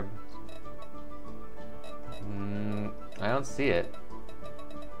Garb. I don't see it.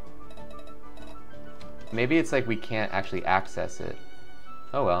 Maybe it's like we can't actually access it.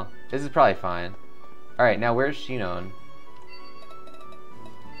 Oh well. This is probably fine. Alright, now where's Shinon?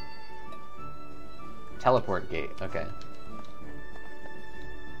 Teleport gate. Okay.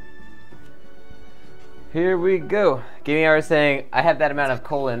 Here we go. Gaming Hour is saying, I have that amount of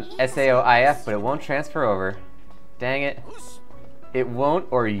SAOIF, but it won't transfer over. Dang it. It won't,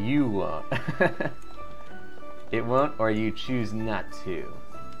 or you won't. It won't, or you choose not to.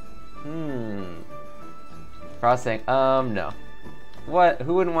 Frost saying, no. What?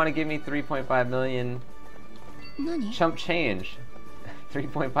 Who wouldn't want to give me 3.5 million 何 chump change?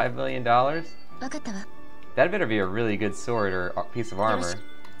 $3.5 million? わかったわ That better be a really good sword or piece of armor.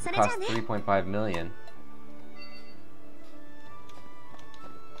 それじゃあ Cost ね 3.5 million.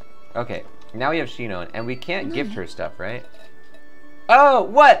 Okay, now we have Shinon, and we can't gift her stuff, right? Oh,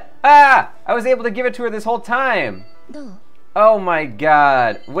 what? Ah! I was able to give it to her this whole time! どう Oh my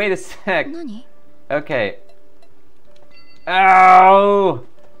god. Wait a sec. 何 Okay. Oh!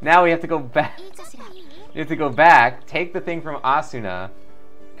 Now we have to go back. いいかしら We have to go back, take the thing from Asuna,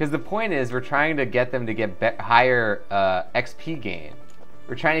 because the point is we're trying to get them to get higher XP gain.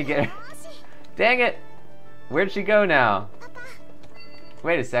 We're trying to get... Dang it! Where'd she go now?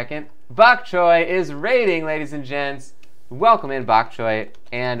 Wait a second. Bok Choy is raiding, ladies and gents. Welcome in, Bok Choy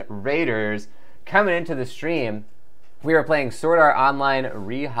and raiders coming into the stream. We are playing Sword Art Online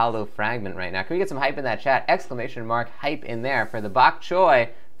Re-Hollow Fragment right now. Can we get some hype in that chat? Exclamation mark hype in there for the Bok Choy,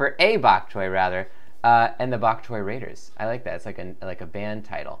 for a Bok Choy rather, and the Bok Choy Raiders. I like that. It's like a band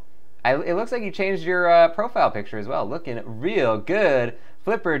title. It looks like you changed your profile picture as well. Looking real good.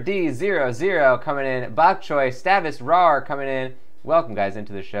 Flipper D00 coming in. Bok Choy, Stavis Rar coming in. Welcome, guys,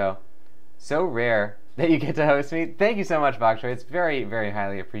 into the show. So rare that you get to host me. Thank you so much, Bok Choy. It's very, very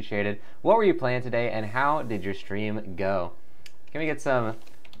highly appreciated. What were you playing today, and how did your stream go? Can we get some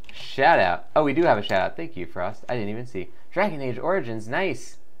shout-out? Oh, we do have a shout-out. Thank you, Frost. I didn't even see. Dragon Age Origins,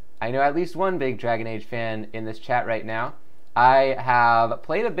 nice. I know at least one big Dragon Age fan in this chat right now. I have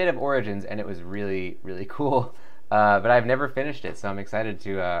played a bit of Origins, and it was really, really cool. But I've never finished it, so I'm excited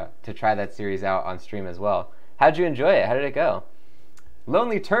to try that series out on stream as well. How'd you enjoy it? How did it go?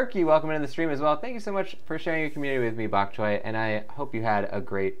 Lonely Turkey, welcome into the stream as well. Thank you so much for sharing your community with me, Bok Choy, and I hope you had a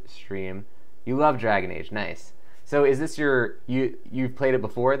great stream. You love Dragon Age, nice. So is this you've played it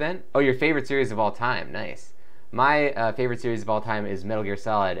before then? Oh, your favorite series of all time, nice. My favorite series of all time is Metal Gear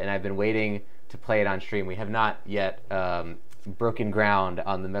Solid, and I've been waiting to play it on stream. We have not yet broken ground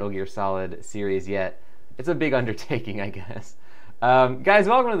on the Metal Gear Solid series yet. It's a big undertaking, I guess. Guys,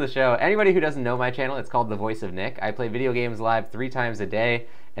 welcome to the show. Anybody who doesn't know my channel, it's called The Voice of Nick. I play video games live 3 times a day,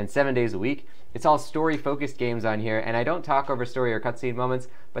 and 7 days a week. It's all story-focused games on here, and I don't talk over story or cutscene moments,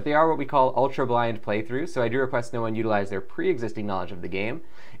 but they are what we call ultra-blind playthroughs, so I do request no one utilize their pre-existing knowledge of the game.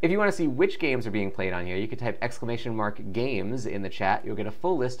 If you want to see which games are being played on here, you can type !games in the chat. You'll get a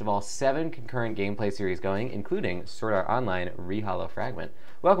full list of all 7 concurrent gameplay series going, including Sword Art Online Re-Hollow Fragment.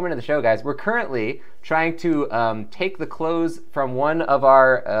 Welcome into the show, guys. We're currently trying to take the clothes from one of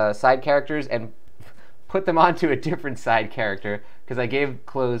our side characters and put them onto a different side character because I gave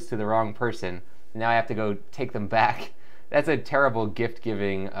clothes to the wrong person. Now I have to go take them back. That's a terrible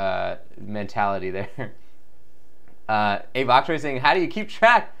gift-giving mentality there. Abe Oxroy saying, how do you keep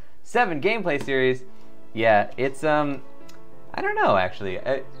track? 7 gameplay series. Yeah, it's, I don't know, actually.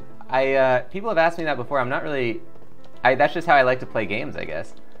 People have asked me that before. I'm not really, that's just how I like to play games, I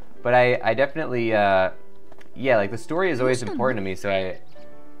guess. But I definitely, yeah, like the story is always important to me, so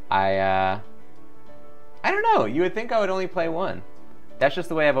I don't know. You would think I would only play 1. That's just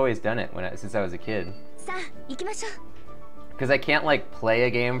the way I've always done it since I was a kid. Because I can't like play a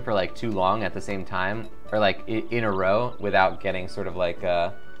game for like too long at the same time, or like in a row without getting sort of like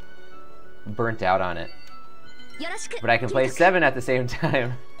burnt out on it. But I can play 7 at the same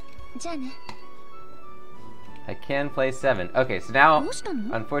time. I can play 7. Okay, so now,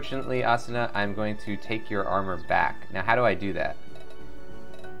 unfortunately, Asuna, I'm going to take your armor back. Now, how do I do that?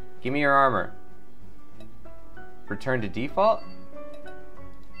 Give me your armor. Return to default?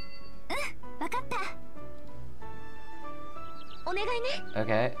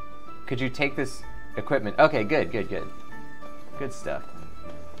 Okay. Could you take this equipment? Okay, good. Good stuff.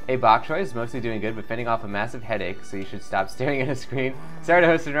 Hey, Bok Choy is mostly doing good, but fending off a massive headache, so you should stop staring at a screen. Sorry to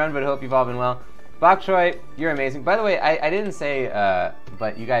host and run, but I hope you've all been well. Bok Choy, you're amazing. By the way, I didn't say,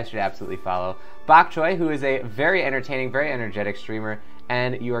 but you guys should absolutely follow Bok Choy, who is a very entertaining, very energetic streamer,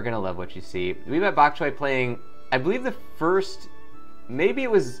 and you are going to love what you see. We met Bok Choy playing, I believe the first, maybe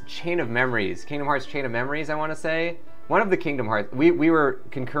it was Kingdom Hearts Chain of Memories, I want to say. One of the Kingdom Hearts. We were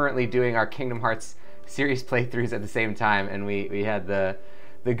concurrently doing our Kingdom Hearts series playthroughs at the same time, and we had the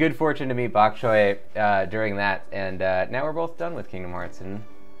good fortune to meet Bok Choy during that, and now we're both done with Kingdom Hearts, and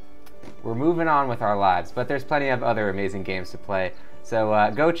we're moving on with our lives. But there's plenty of other amazing games to play,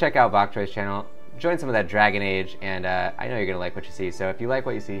 so go check out Bok Choy's channel, join some of that Dragon Age, and I know you're going to like what you see, so if you like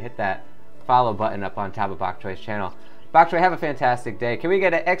what you see, hit that follow button up on top of Bok Choy's channel. Bok Choy, have a fantastic day. Can we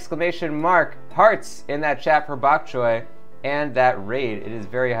get an ! Hearts in that chat for Bok Choy and that raid? It is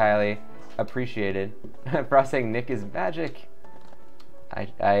very highly appreciated. Frost saying Nick is magic.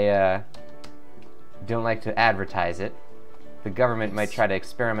 I don't like to advertise it. The government might try to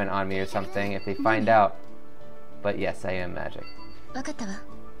experiment on me or something if they find out. But yes, I am magic.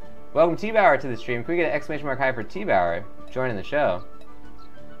 Welcome T-Bauer to the stream. Can we get an ! High for T-Bauer joining the show?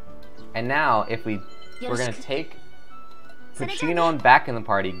 And now, if we're gonna take Puccino back in the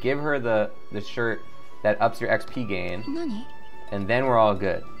party, give her the shirt that ups your XP gain, and then we're all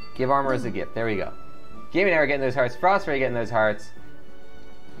good. Give armor as a gift. There we go. Gaming Hour getting those hearts. Frostray getting those hearts.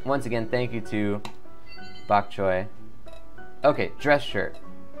 Once again, thank you to Bok Choy. Okay, dress shirt.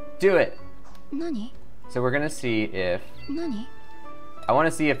 Do it! So we're gonna see if... I want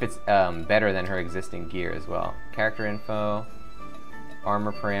to see if it's better than her existing gear as well. Character info,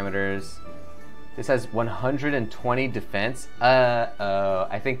 armor parameters. This has 120 defense. Uh-oh,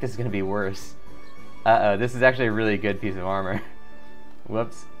 I think this is gonna be worse. Uh-oh, this is actually a really good piece of armor.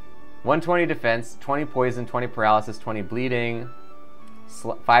 Whoops. 120 defense, 20 poison, 20 paralysis, 20 bleeding,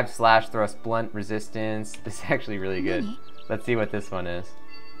 5 slash thrust blunt resistance. This is actually really good. Let's see what this one is.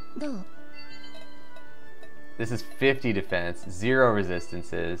 This is 50 defense, 0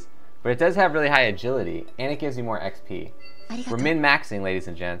 resistances, but it does have really high agility, and it gives you more XP. We're min-maxing, ladies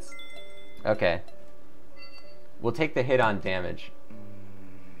and gents. Okay. We'll take the hit on damage,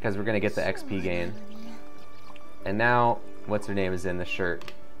 because we're going to get the XP gain. And now, what's her name is in the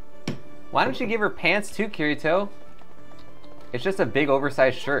shirt. Why don't you give her pants too, Kirito? It's just a big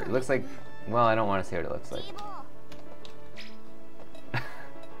oversized shirt. It looks like, well, I don't want to say what it looks like.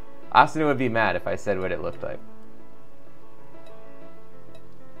 Asuna would be mad if I said what it looked like.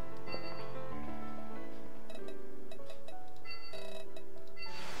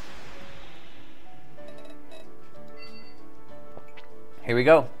 Here we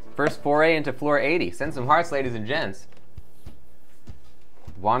go. First foray into floor 80. Send some hearts, ladies and gents.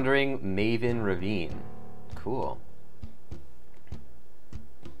 Wandering Maven Ravine. Cool.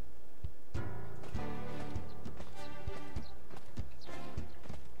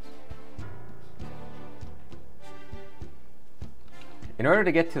 In order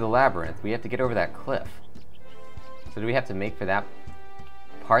to get to the labyrinth, we have to get over that cliff. So do we have to make for that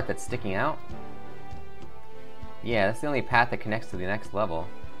part that's sticking out? Yeah, that's the only path that connects to the next level.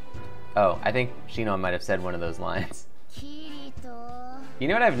 Oh, I think Shino might have said one of those lines. キリト You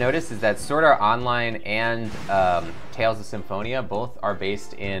know what I've noticed is that Sword Art Online and Tales of Symphonia both are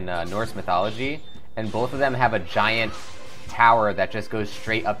based in Norse mythology, and both of them have a giant tower that just goes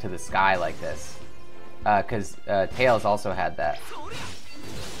straight up to the sky like this. Because Tales also had that.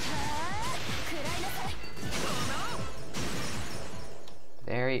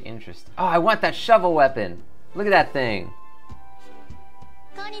 Very interesting. Oh, I want that shovel weapon! Look at that thing!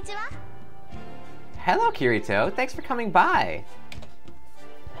 こんにちは Hello, Kirito. Thanks for coming by.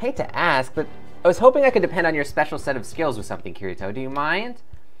 I hate to ask, but I was hoping I could depend on your special set of skills with something, Kirito. Do you mind?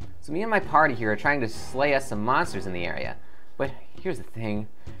 So me and my party here are trying to slay us some monsters in the area. But here's the thing.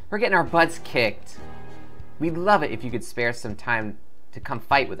 We're getting our butts kicked. We'd love it if you could spare some time to come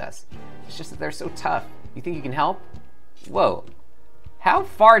fight with us. It's just that they're so tough. You think you can help? Whoa. How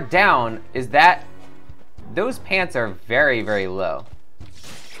far down is that? Those pants are very, very low.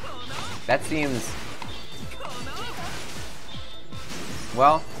 That seems...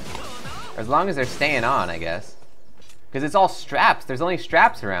 Well, as long as they're staying on, I guess. Because it's all straps. There's only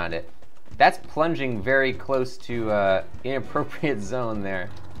straps around it. That's plunging very close to inappropriate zone there.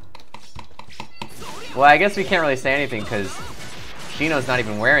 Well, I guess we can't really say anything because Shino's not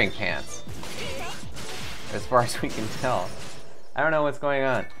even wearing pants. As far as we can tell. I don't know what's going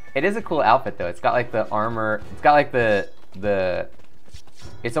on. It is a cool outfit though. It's got like the armor. It's got like the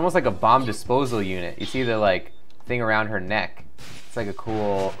it's almost like a bomb disposal unit. You see the like thing around her neck. It's like a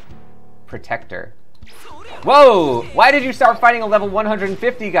cool protector. Whoa! Why did you start fighting a level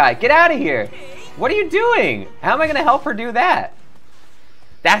 150 guy? Get out of here! What are you doing? How am I gonna help her do that?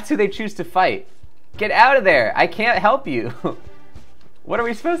 That's who they choose to fight. Get out of there! I can't help you. What are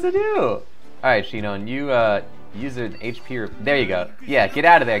we supposed to do? Alright, Shinon, you use an HP. There you go. Yeah, get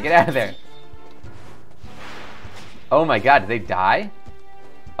out of there. Get out of there. Oh my god, did they die?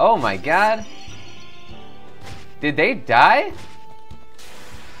 Oh my god. Did they die?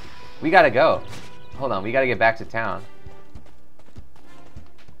 We gotta go. Hold on, we gotta get back to town.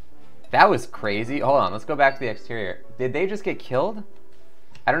 That was crazy. Hold on, let's go back to the exterior. Did they just get killed?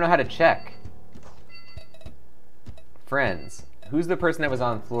 I don't know how to check. Friends. Who's the person that was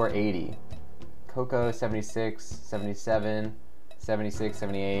on floor 80? Coco, 76, 77, 76,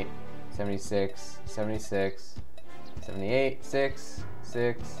 78, 76, 76, 78, 6,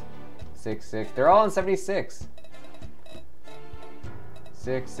 6, 6, 6. They're all in 76.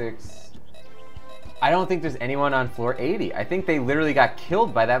 6, 6. I don't think there's anyone on floor 80. I think they literally got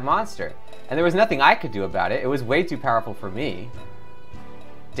killed by that monster. And there was nothing I could do about it. It was way too powerful for me.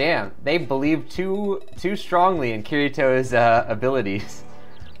 Damn, they believed too strongly in Kirito's abilities.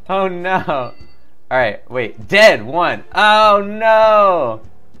 Oh no. Alright, wait. Dead, one. Oh no!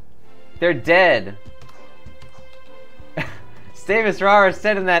 They're dead. Stavis Rara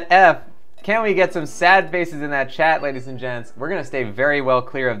said in that F. Can we get some sad faces in that chat, ladies and gents? We're gonna stay very well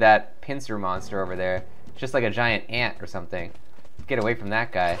clear of that pincer monster over there. Just like a giant ant or something. Get away from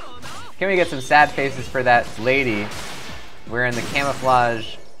that guy. Can we get some sad faces for that lady wearing the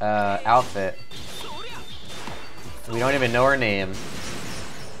camouflage outfit? We don't even know her name.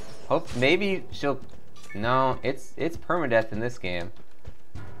 Hope maybe she'll... No, it's permadeath in this game.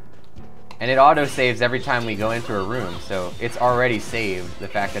 And it auto-saves every time we go into a room, so it's already saved, the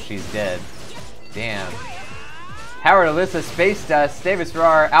fact that she's dead. Damn. Howard, Alyssa, Space Dust, Davis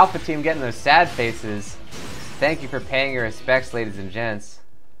Rar, Alpha Team getting those sad faces. Thank you for paying your respects, ladies and gents.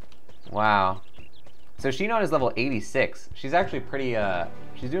 Wow. So Shinon is level 86. She's actually pretty,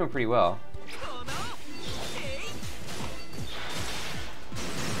 she's doing pretty well.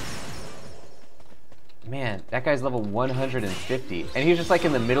 Man, that guy's level 150, and he's just like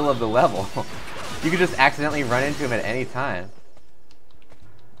in the middle of the level. You could just accidentally run into him at any time.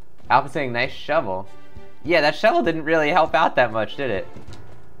 Alpha saying, nice shovel. Yeah, that shovel didn't really help out that much, did it?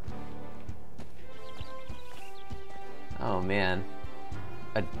 Oh man.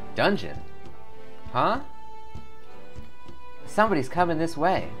 A dungeon? Huh? Somebody's coming this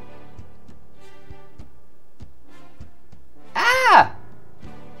way. Ah!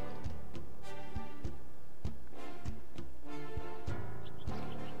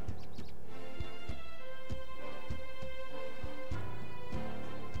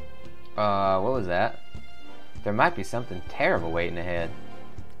 What was that? There might be something terrible waiting ahead.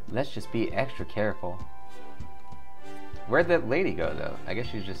 Let's just be extra careful. Where'd that lady go, though? I guess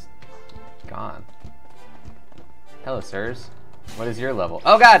she's just gone. Hello, sirs. What is your level?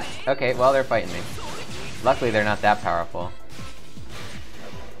 Oh, God! Okay, well, they're fighting me. Luckily, they're not that powerful.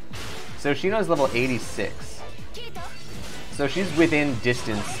 So Shino's level 86. So she's within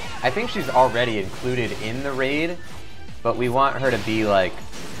distance. I think she's already included in the raid, but we want her to be, like,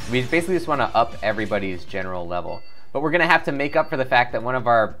 We basically just want to up everybody's general level. But we're going to have to make up for the fact that one of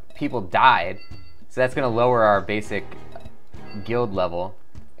our people died. So that's going to lower our basic guild level.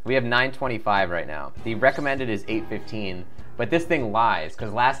 We have 925 right now. The recommended is 815. But this thing lies,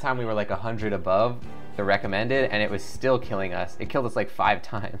 because last time we were like 100 above the recommended, and it was still killing us. It killed us like 5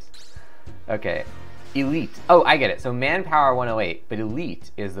 times. Okay. Elite. Oh, I get it. So manpower 108, but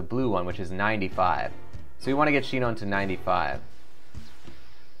elite is the blue one, which is 95. So we want to get Shinon to 95.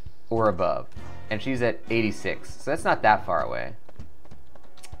 Or above. And she's at 86. So that's not that far away.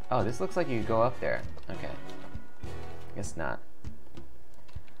 Oh, this looks like you could go up there. Okay. Guess not.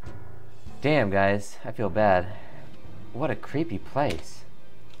 Damn, guys. I feel bad. What a creepy place.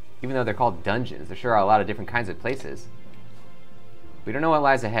 Even though they're called dungeons, there sure are a lot of different kinds of places. We don't know what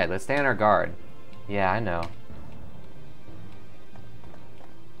lies ahead. Let's stay on our guard. Yeah, I know.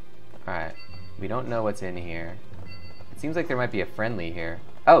 Alright. We don't know what's in here. It seems like there might be a friendly here.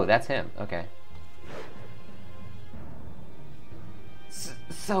 Oh, that's him. Okay.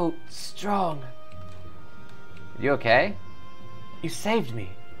 So strong. You okay? You saved me.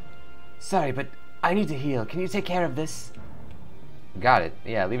 Sorry, but I need to heal. Can you take care of this? Got it.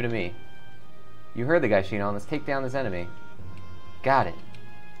 Yeah, leave it to me. You heard the guy, Shinon. Let's take down this enemy. Got it.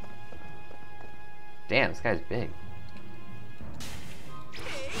 Damn, this guy's big.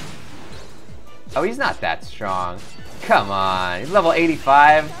 Oh, he's not that strong. Come on. He's level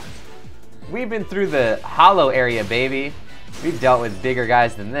 85. We've been through the hollow area, baby. We've dealt with bigger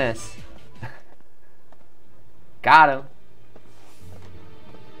guys than this. Got him.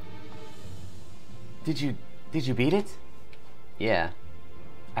 Did you beat it? Yeah.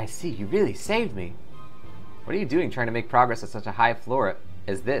 I see. You really saved me. What are you doing trying to make progress at such a high floor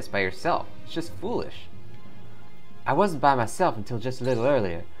as this by yourself? It's just foolish. I wasn't by myself until just a little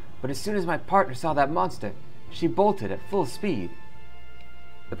earlier, but as soon as my partner saw that monster, she bolted at full speed.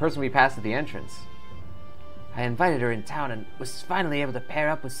 The person we passed at the entrance. I invited her in town and was finally able to pair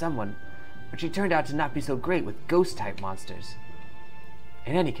up with someone, but she turned out to not be so great with ghost-type monsters.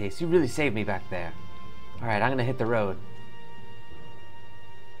 In any case, you really saved me back there. Alright, I'm gonna hit the road.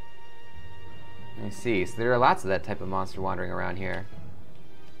 I see. So there are lots of that type of monster wandering around here.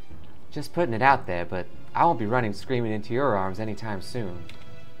 Just putting it out there, but I won't be running screaming into your arms anytime soon.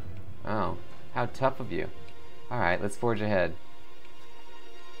 Oh, how tough of you. Alright, let's forge ahead.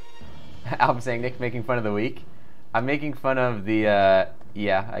 I'm saying Nick making fun of the weak. I'm making fun of the,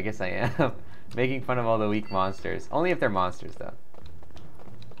 yeah, I guess I am. Making fun of all the weak monsters. Only if they're monsters, though.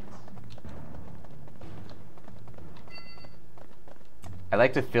 I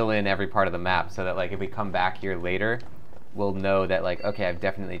like to fill in every part of the map so that, like, if we come back here later, we'll know that, like, okay, I've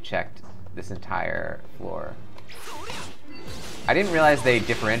definitely checked this entire floor. I didn't realize they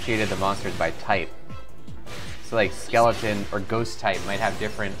differentiated the monsters by type. So, like, skeleton or ghost type might have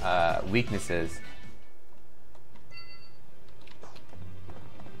different weaknesses.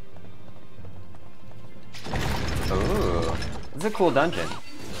 Ooh, this is a cool dungeon.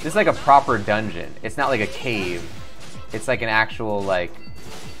 This is like a proper dungeon. It's not like a cave. It's like an actual, like,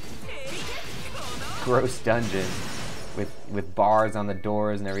 gross dungeon with bars on the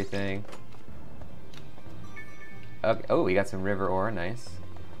doors and everything. Okay. Oh, we got some river ore. Nice.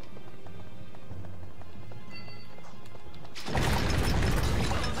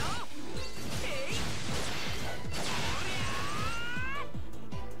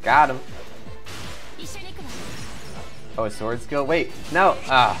 Got him. Oh, a sword skill? Wait, no.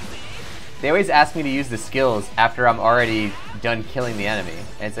 They always ask me to use the skills after I'm already done killing the enemy.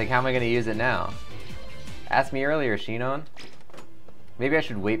 And it's like, how am I going to use it now? Ask me earlier, Shinon. Maybe I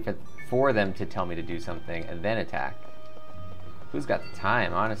should wait for them to tell me to do something and then attack. Who's got the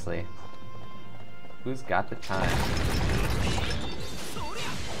time, honestly? Who's got the time?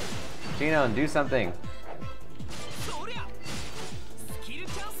 Shinon, do something.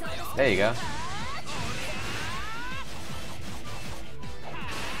 There you go.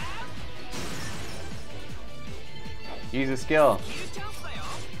 Use a skill.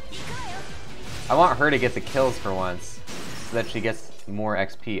 I want her to get the kills for once, so that she gets more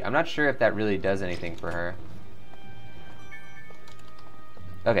XP. I'm not sure if that really does anything for her.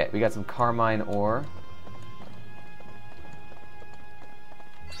 Okay, we got some carmine ore.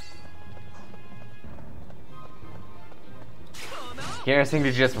 Garrison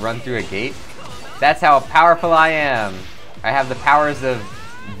to just run through a gate? That's how powerful I am. I have the powers of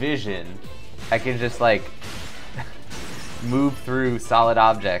vision. I can just, like, move through solid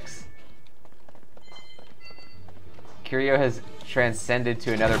objects. Kiryu has transcended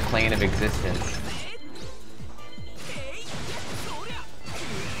to another plane of existence.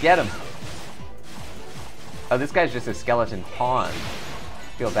 Get him! Oh, this guy's just a skeleton pawn.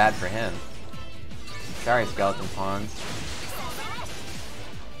 feel bad for him. Sorry, skeleton pawns.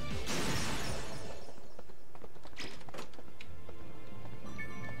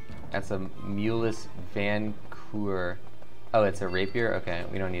 That's a Mulus Vancour. Oh, it's a rapier? Okay,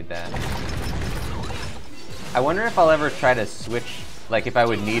 we don't need that. I wonder if I'll ever try to switch, like if I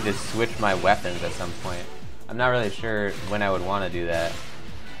would need to switch my weapons at some point. I'm not really sure when I would want to do that.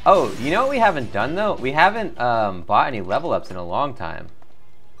 Oh, you know what we haven't done though? We haven't bought any level ups in a long time.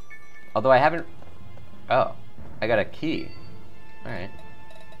 Although I haven't... Oh, I got a key. Alright.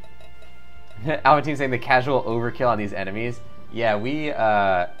 Albertine saying the casual overkill on these enemies. Yeah, we,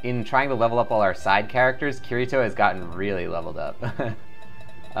 in trying to level up all our side characters, Kirito has gotten really leveled up.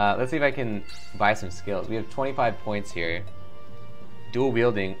 Let's see if I can buy some skills. We have 25 points here. Dual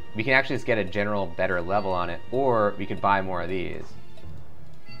wielding, we can actually just get a general better level on it, or we could buy more of these.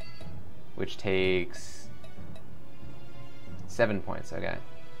 Which takes 7 points, okay.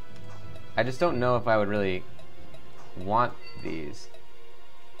 I just don't know if I would really want these.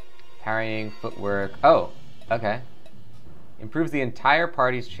 Parrying, footwork, oh, okay. Improves the entire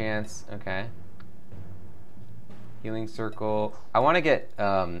party's chance. Okay. Healing circle. I want to get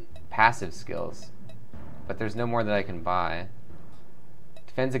passive skills, but there's no more that I can buy.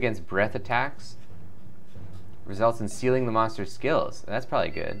 Defends against breath attacks. Results in sealing the monster's skills. That's probably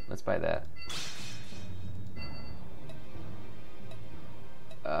good. Let's buy that.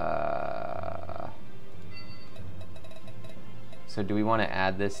 So do we want to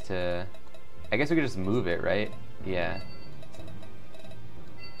add this to... I guess we could just move it, right? Yeah.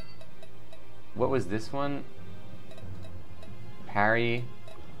 What was this one? Parry,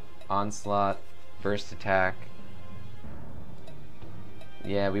 onslaught, burst attack.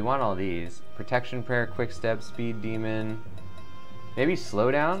 Yeah, we want all these. Protection prayer, quick step, speed demon. Maybe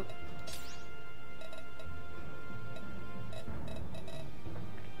slowdown?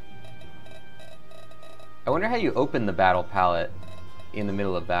 I wonder how you open the battle palette in the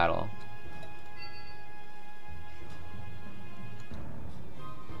middle of battle.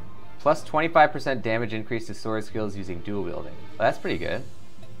 Plus 25% damage increase to sword skills using dual wielding. Well, that's pretty good.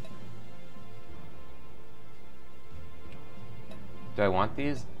 Do I want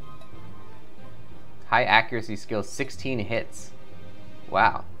these? High accuracy skill, 16 hits.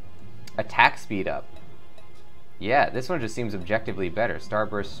 Wow. Attack speed up. Yeah, this one just seems objectively better.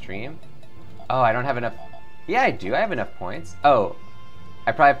 Starburst stream. Oh, I don't have enough. Yeah, I do. I have enough points. Oh,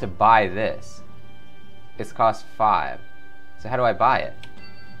 I probably have to buy this. It's cost 5. So how do I buy it?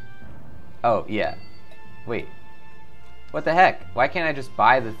 Oh, yeah. Wait. What the heck? Why can't I just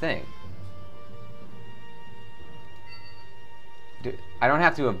buy the thing? Dude, I don't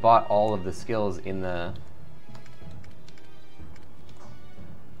have to have bought all of the skills in the...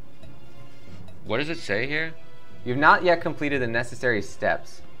 What does it say here? You've not yet completed the necessary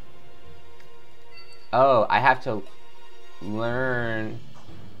steps. Oh, I have to learn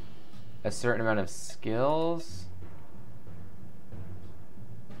a certain amount of skills?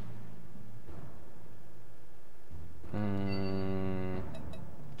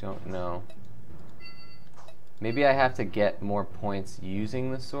 Don't know. Maybe I have to get more points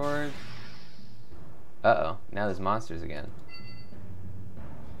using the sword? Uh-oh, now there's monsters again.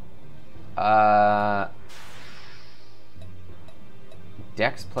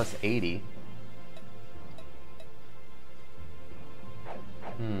 Dex plus 80.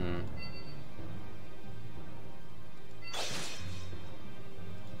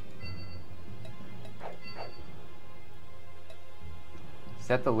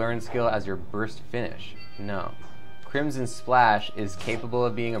 Set the learn skill as your burst finish. No. Crimson Splash is capable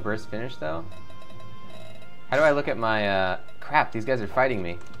of being a burst finish, though? How do I look at my, crap, these guys are fighting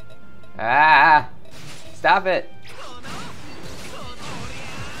me. Ah! Stop it!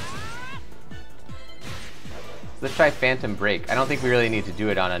 Let's try Phantom Break. I don't think we really need to do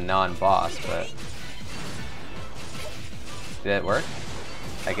it on a non-boss, but... Did it work?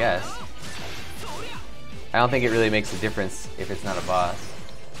 I guess. I don't think it really makes a difference if it's not a boss.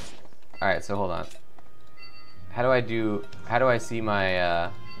 Alright, so hold on. How do I see my,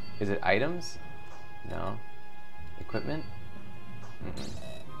 is it items? No. Equipment?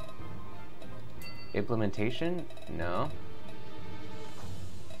 Implementation? No.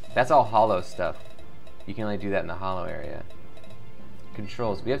 That's all hollow stuff. You can only do that in the hollow area.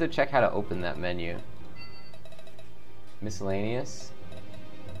 Controls. We have to check how to open that menu. Miscellaneous.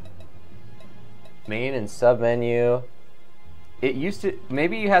 Main and sub menu. It used to,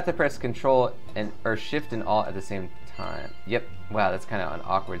 maybe you have to press Control and or Shift and Alt at the same time. Yep. Wow, that's kind of an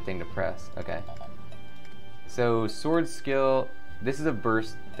awkward thing to press. Okay. So sword skill. This is a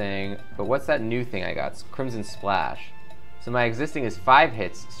burst thing, but what's that new thing I got? It's Crimson Splash. So my existing is 5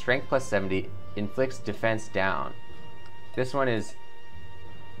 hits, strength plus 70, inflicts defense down. This one is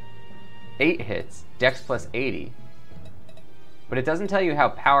 8 hits, dex plus 80. But it doesn't tell you how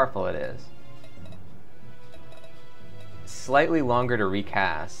powerful it is. Slightly longer to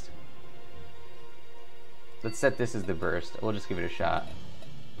recast. Let's set this as the burst. We'll just give it a shot.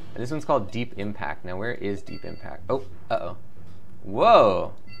 And this one's called Deep Impact. Now where is Deep Impact? Oh, uh-oh.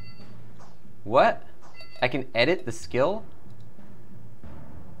 Whoa! What? I can edit the skill?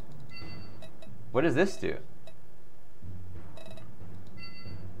 What does this do?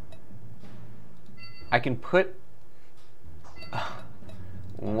 I can put...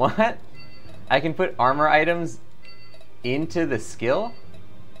 What? I can put armor items into the skill?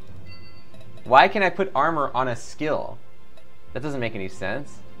 Why can I put armor on a skill? That doesn't make any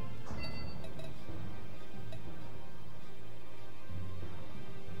sense.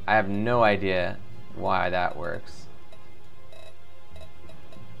 I have no idea why that works.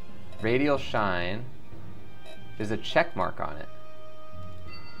 Radial Shine. There's a check mark on it.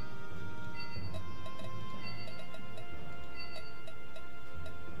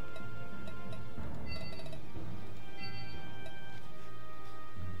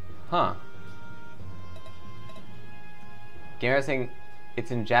 Huh. Gamer saying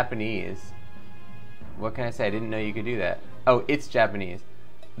it's in Japanese. What can I say? I didn't know you could do that. Oh, it's Japanese.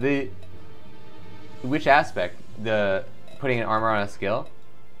 Which aspect? The putting an armor on a skill?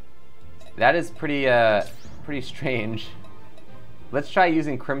 That is pretty strange. Let's try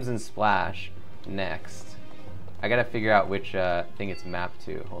using Crimson Splash next. I gotta figure out which thing it's mapped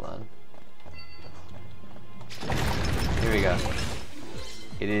to. Hold on. Here we go.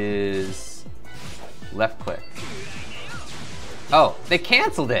 It is left click. Oh, they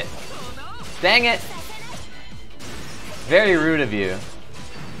canceled it! Dang it! Very rude of you.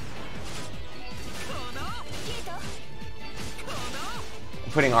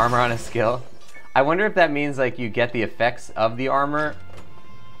 Putting armor on a skill. I wonder if that means like you get the effects of the armor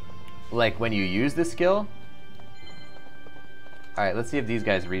like when you use the skill. Alright, let's see if these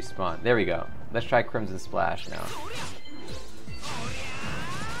guys respawn. There we go. Let's try Crimson Splash now.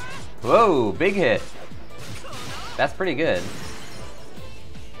 Whoa, big hit. That's pretty good.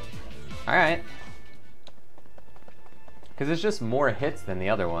 Alright. Because it's just more hits than the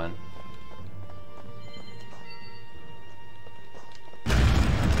other one.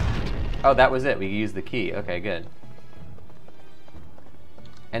 Oh, that was it. We used the key. Okay, good.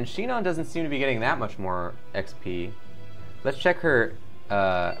 And Shinon doesn't seem to be getting that much more XP. Let's check her...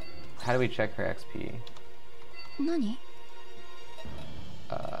 how do we check her XP? Nani?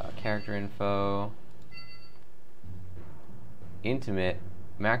 Character info. Intimate.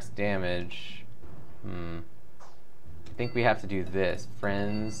 Max damage. I think we have to do this.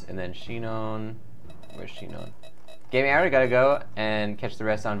 Friends, and then Shinon. Where's Shinon? Gaming Hour, gotta go and catch the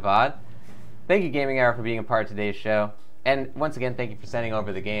rest on VOD. Thank you, Gaming Hour, for being a part of today's show. And once again, thank you for sending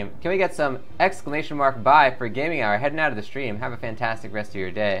over the game. Can we get some exclamation mark buy for Gaming Hour heading out of the stream? Have a fantastic rest of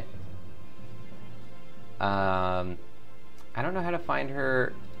your day. I don't know how to find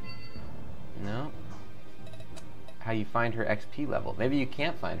her... No? How you find her XP level. Maybe you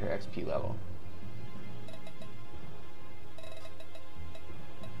can't find her XP level.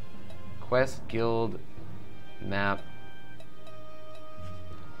 Quest, guild, map.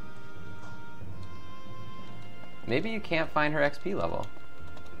 Maybe you can't find her XP level.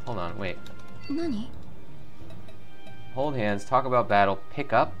 Hold on, wait. Nani? Hold hands, talk about battle,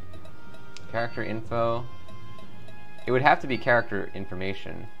 pick up, character info. It would have to be character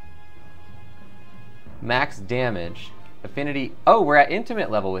information. Max damage, affinity. Oh, we're at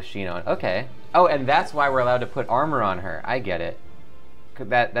intimate level with Shinon. Okay. Oh, and that's why we're allowed to put armor on her. I get it.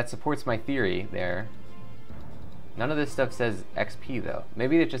 That supports my theory there. None of this stuff says XP though.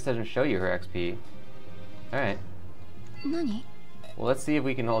 Maybe it just doesn't show you her XP. Alright. Nani? Well, let's see if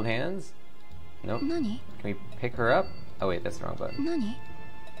we can hold hands. Nope. Nani? Can we pick her up? Oh wait, that's the wrong button. Nani?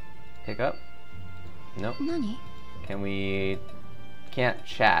 Pick up? Nope. Nani? Can we... Can't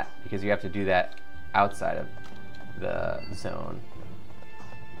chat because you have to do that outside of the zone.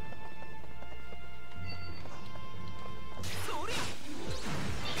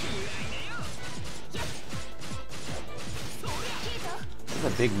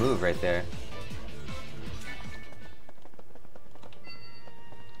 That's a big move right there.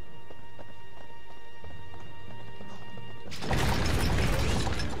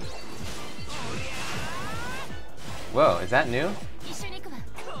 Whoa, is that new?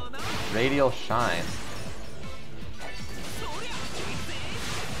 Radial Shine.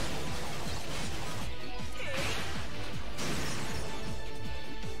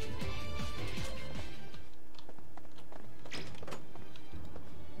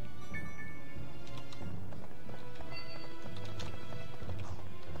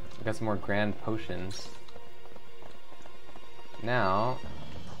 Got some more grand potions. Now,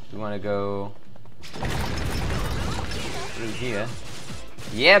 we want to go through here.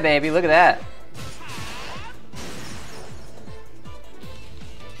 Yeah, baby, look at that.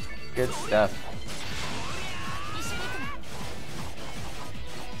 Good stuff.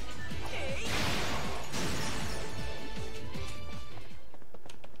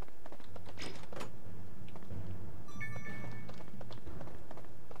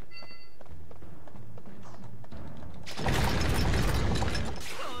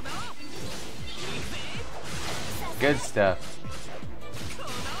 Good stuff.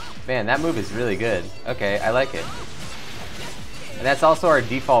 Man, that move is really good. Okay, I like it. And that's also our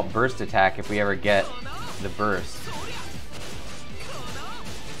default burst attack if we ever get the burst.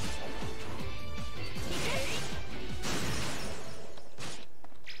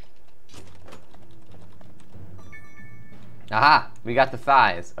 Aha! We got the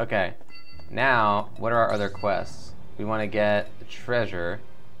thighs. Okay. Now, what are our other quests? We want to get the treasure.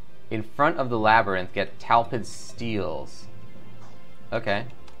 In front of the labyrinth, get Talpid Steels. Okay.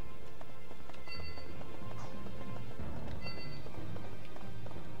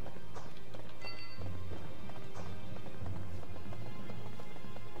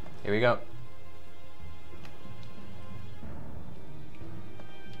 Here we go.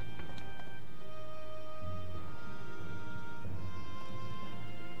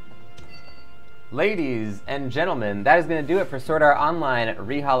 Ladies and gentlemen, that is going to do it for Sword Art Online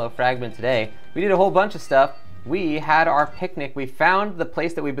Re-Hollow Fragment today. We did a whole bunch of stuff. We had our picnic. We found the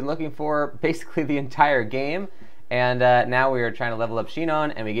place that we've been looking for basically the entire game. And now we are trying to level up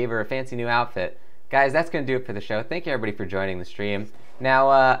Shinon, and we gave her a fancy new outfit. Guys, that's going to do it for the show. Thank you, everybody, for joining the stream.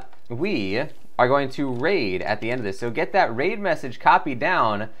 Now, we are going to raid at the end of this. So get that raid message copied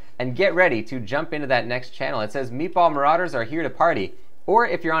down and get ready to jump into that next channel. It says, Meatball Marauders are here to party. Or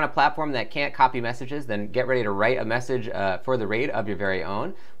if you're on a platform that can't copy messages, then get ready to write a message for the raid of your very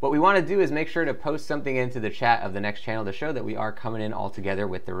own. What we want to do is make sure to post something into the chat of the next channel to show that we are coming in all together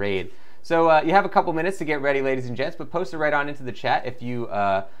with the raid. So you have a couple minutes to get ready, ladies and gents, but post it right on into the chat if you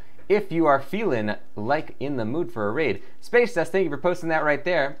are feeling like in the mood for a raid. Space Dust, thank you for posting that right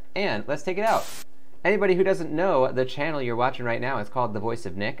there, and let's take it out. Anybody who doesn't know the channel you're watching right now, it's called The Voice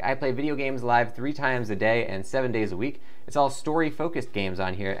of Nick. I play video games live 3 times a day and 7 days a week. It's all story-focused games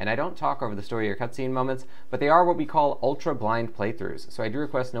on here, and I don't talk over the story or cutscene moments, but they are what we call ultra-blind playthroughs. So I do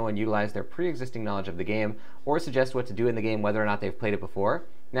request no one utilize their pre-existing knowledge of the game or suggest what to do in the game whether or not they've played it before.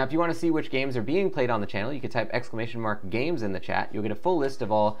 Now, if you want to see which games are being played on the channel, you can type !games in the chat. You'll get a full list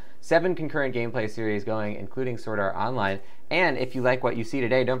of all 7 concurrent gameplay series going, including Sword Art Online. And if you like what you see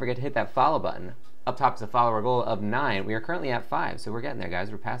today, don't forget to hit that follow button. Up top is a follower goal of 9. We are currently at 5, so we're getting there, guys.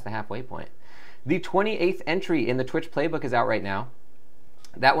 We're past the halfway point. The 28th entry in the Twitch playbook is out right now.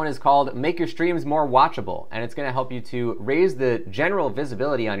 That one is called Make Your Streams More Watchable, and it's going to help you to raise the general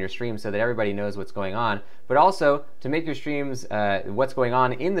visibility on your stream so that everybody knows what's going on, but also to make your streams, what's going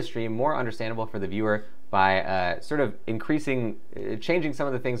on in the stream, more understandable for the viewer by sort of changing some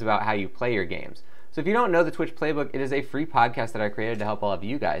of the things about how you play your games. So if you don't know the Twitch playbook, it is a free podcast that I created to help all of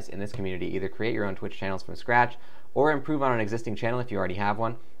you guys in this community either create your own Twitch channels from scratch or improve on an existing channel if you already have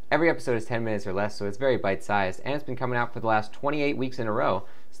one. Every episode is 10 minutes or less, so it's very bite-sized, and it's been coming out for the last 28 weeks in a row,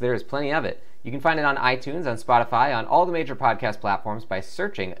 so there is plenty of it. You can find it on iTunes, on Spotify, on all the major podcast platforms by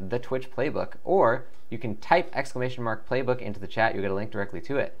searching the Twitch playbook, or you can type !playbook into the chat. You'll get a link directly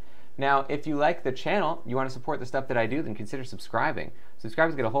to it. Now, if you like the channel, you want to support the stuff that I do, then consider subscribing.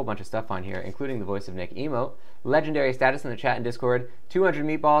 Subscribers get a whole bunch of stuff on here, including the Voice of Nick emote, legendary status in the chat and Discord, 200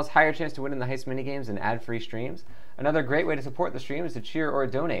 meatballs, higher chance to win in the heist minigames, and ad-free streams. Another great way to support the stream is to cheer or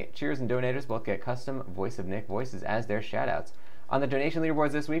donate. Cheers and donators both get custom Voice of Nick voices as their shoutouts. On the donation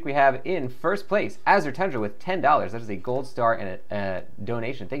leaderboards this week, we have in first place Azure Tundra with $10. That is a gold star and a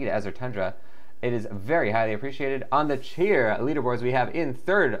donation. Thank you to Azure Tundra. It is very highly appreciated. On the cheer leaderboards, we have in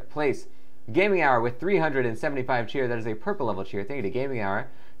third place Gaming Hour with 375 cheer. That is a purple level cheer. Thank you to Gaming Hour.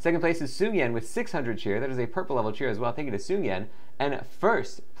 Second place is Sungyen with 600 cheer. That is a purple level cheer as well. Thank you to Sungyen. And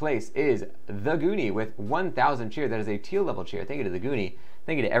first place is The Goonie with 1,000 cheer. That is a teal level cheer. Thank you to The Goonie.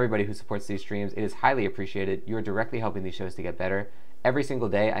 Thank you to everybody who supports these streams. It is highly appreciated. You're directly helping these shows to get better. Every single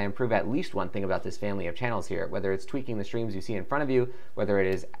day, I improve at least one thing about this family of channels here, whether it's tweaking the streams you see in front of you, whether it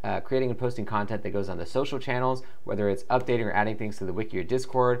is creating and posting content that goes on the social channels, whether it's updating or adding things to the wiki or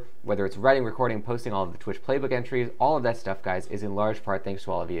Discord, whether it's writing, recording, posting all of the Twitch playbook entries. All of that stuff, guys, is in large part thanks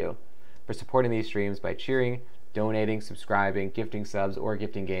to all of you for supporting these streams by cheering, donating, subscribing, gifting subs, or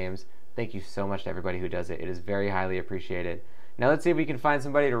gifting games. Thank you so much to everybody who does it. It is very highly appreciated. Now let's see if we can find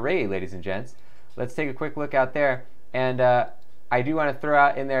somebody to raid, ladies and gents. Let's take a quick look out there. And I do want to throw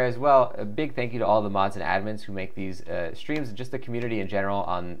out in there as well a big thank you to all the mods and admins who make these streams, and just the community in general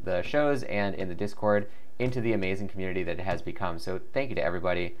on the shows and in the Discord, into the amazing community that it has become. So thank you to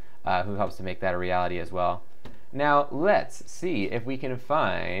everybody who helps to make that a reality as well. Now let's see if we can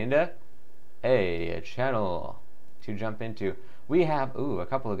find a channel to jump into. We have, a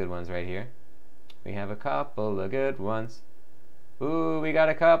couple of good ones right here. We have a couple of good ones. Ooh, we got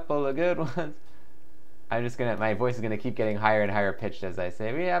a couple of good ones. My voice is gonna keep getting higher and higher pitched as I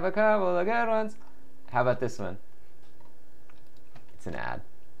say, we have a couple of good ones. How about this one? It's an ad.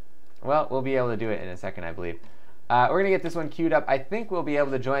 Well, we'll be able to do it in a second, I believe. We're gonna get this one queued up. I think we'll be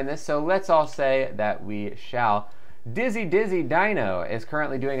able to join this, so let's all say that we shall. Dizzy Dino is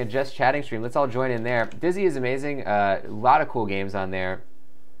currently doing a just chatting stream. Let's all join in there. Dizzy is amazing. A lot of cool games on there.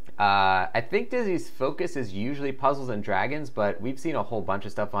 I think Dizzy's focus is usually puzzles and dragons, but we've seen a whole bunch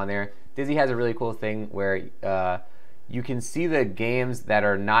of stuff on there. Dizzy has a really cool thing where you can see the games that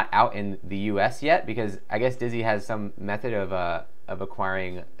are not out in the US yet, because I guess Dizzy has some method of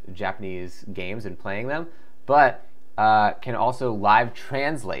acquiring Japanese games and playing them, but can also live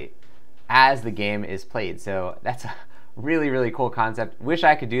translate as the game is played. So that's a really, really cool concept. Wish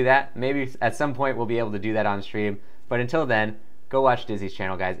I could do that. Maybe at some point we'll be able to do that on stream, but until then, go watch Dizzy's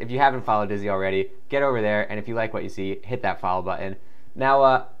channel, guys. If you haven't followed Dizzy already, get over there, and if you like what you see, hit that follow button.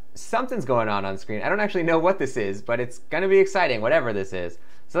 Now, something's going on screen. I don't actually know what this is, but it's gonna be exciting, whatever this is.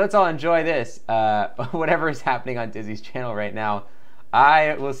 So let's all enjoy this, whatever is happening on Dizzy's channel right now.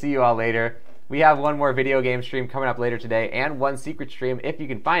 I will see you all later. We have one more video game stream coming up later today, and one secret stream if you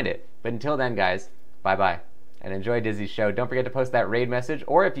can find it. But until then, guys, bye-bye, and enjoy Dizzy's show. Don't forget to post that raid message,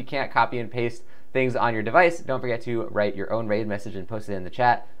 or if you can't copy and paste things on your device, don't forget to write your own raid message and post it in the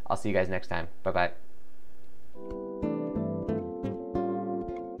chat. I'll see you guys next time. Bye-bye.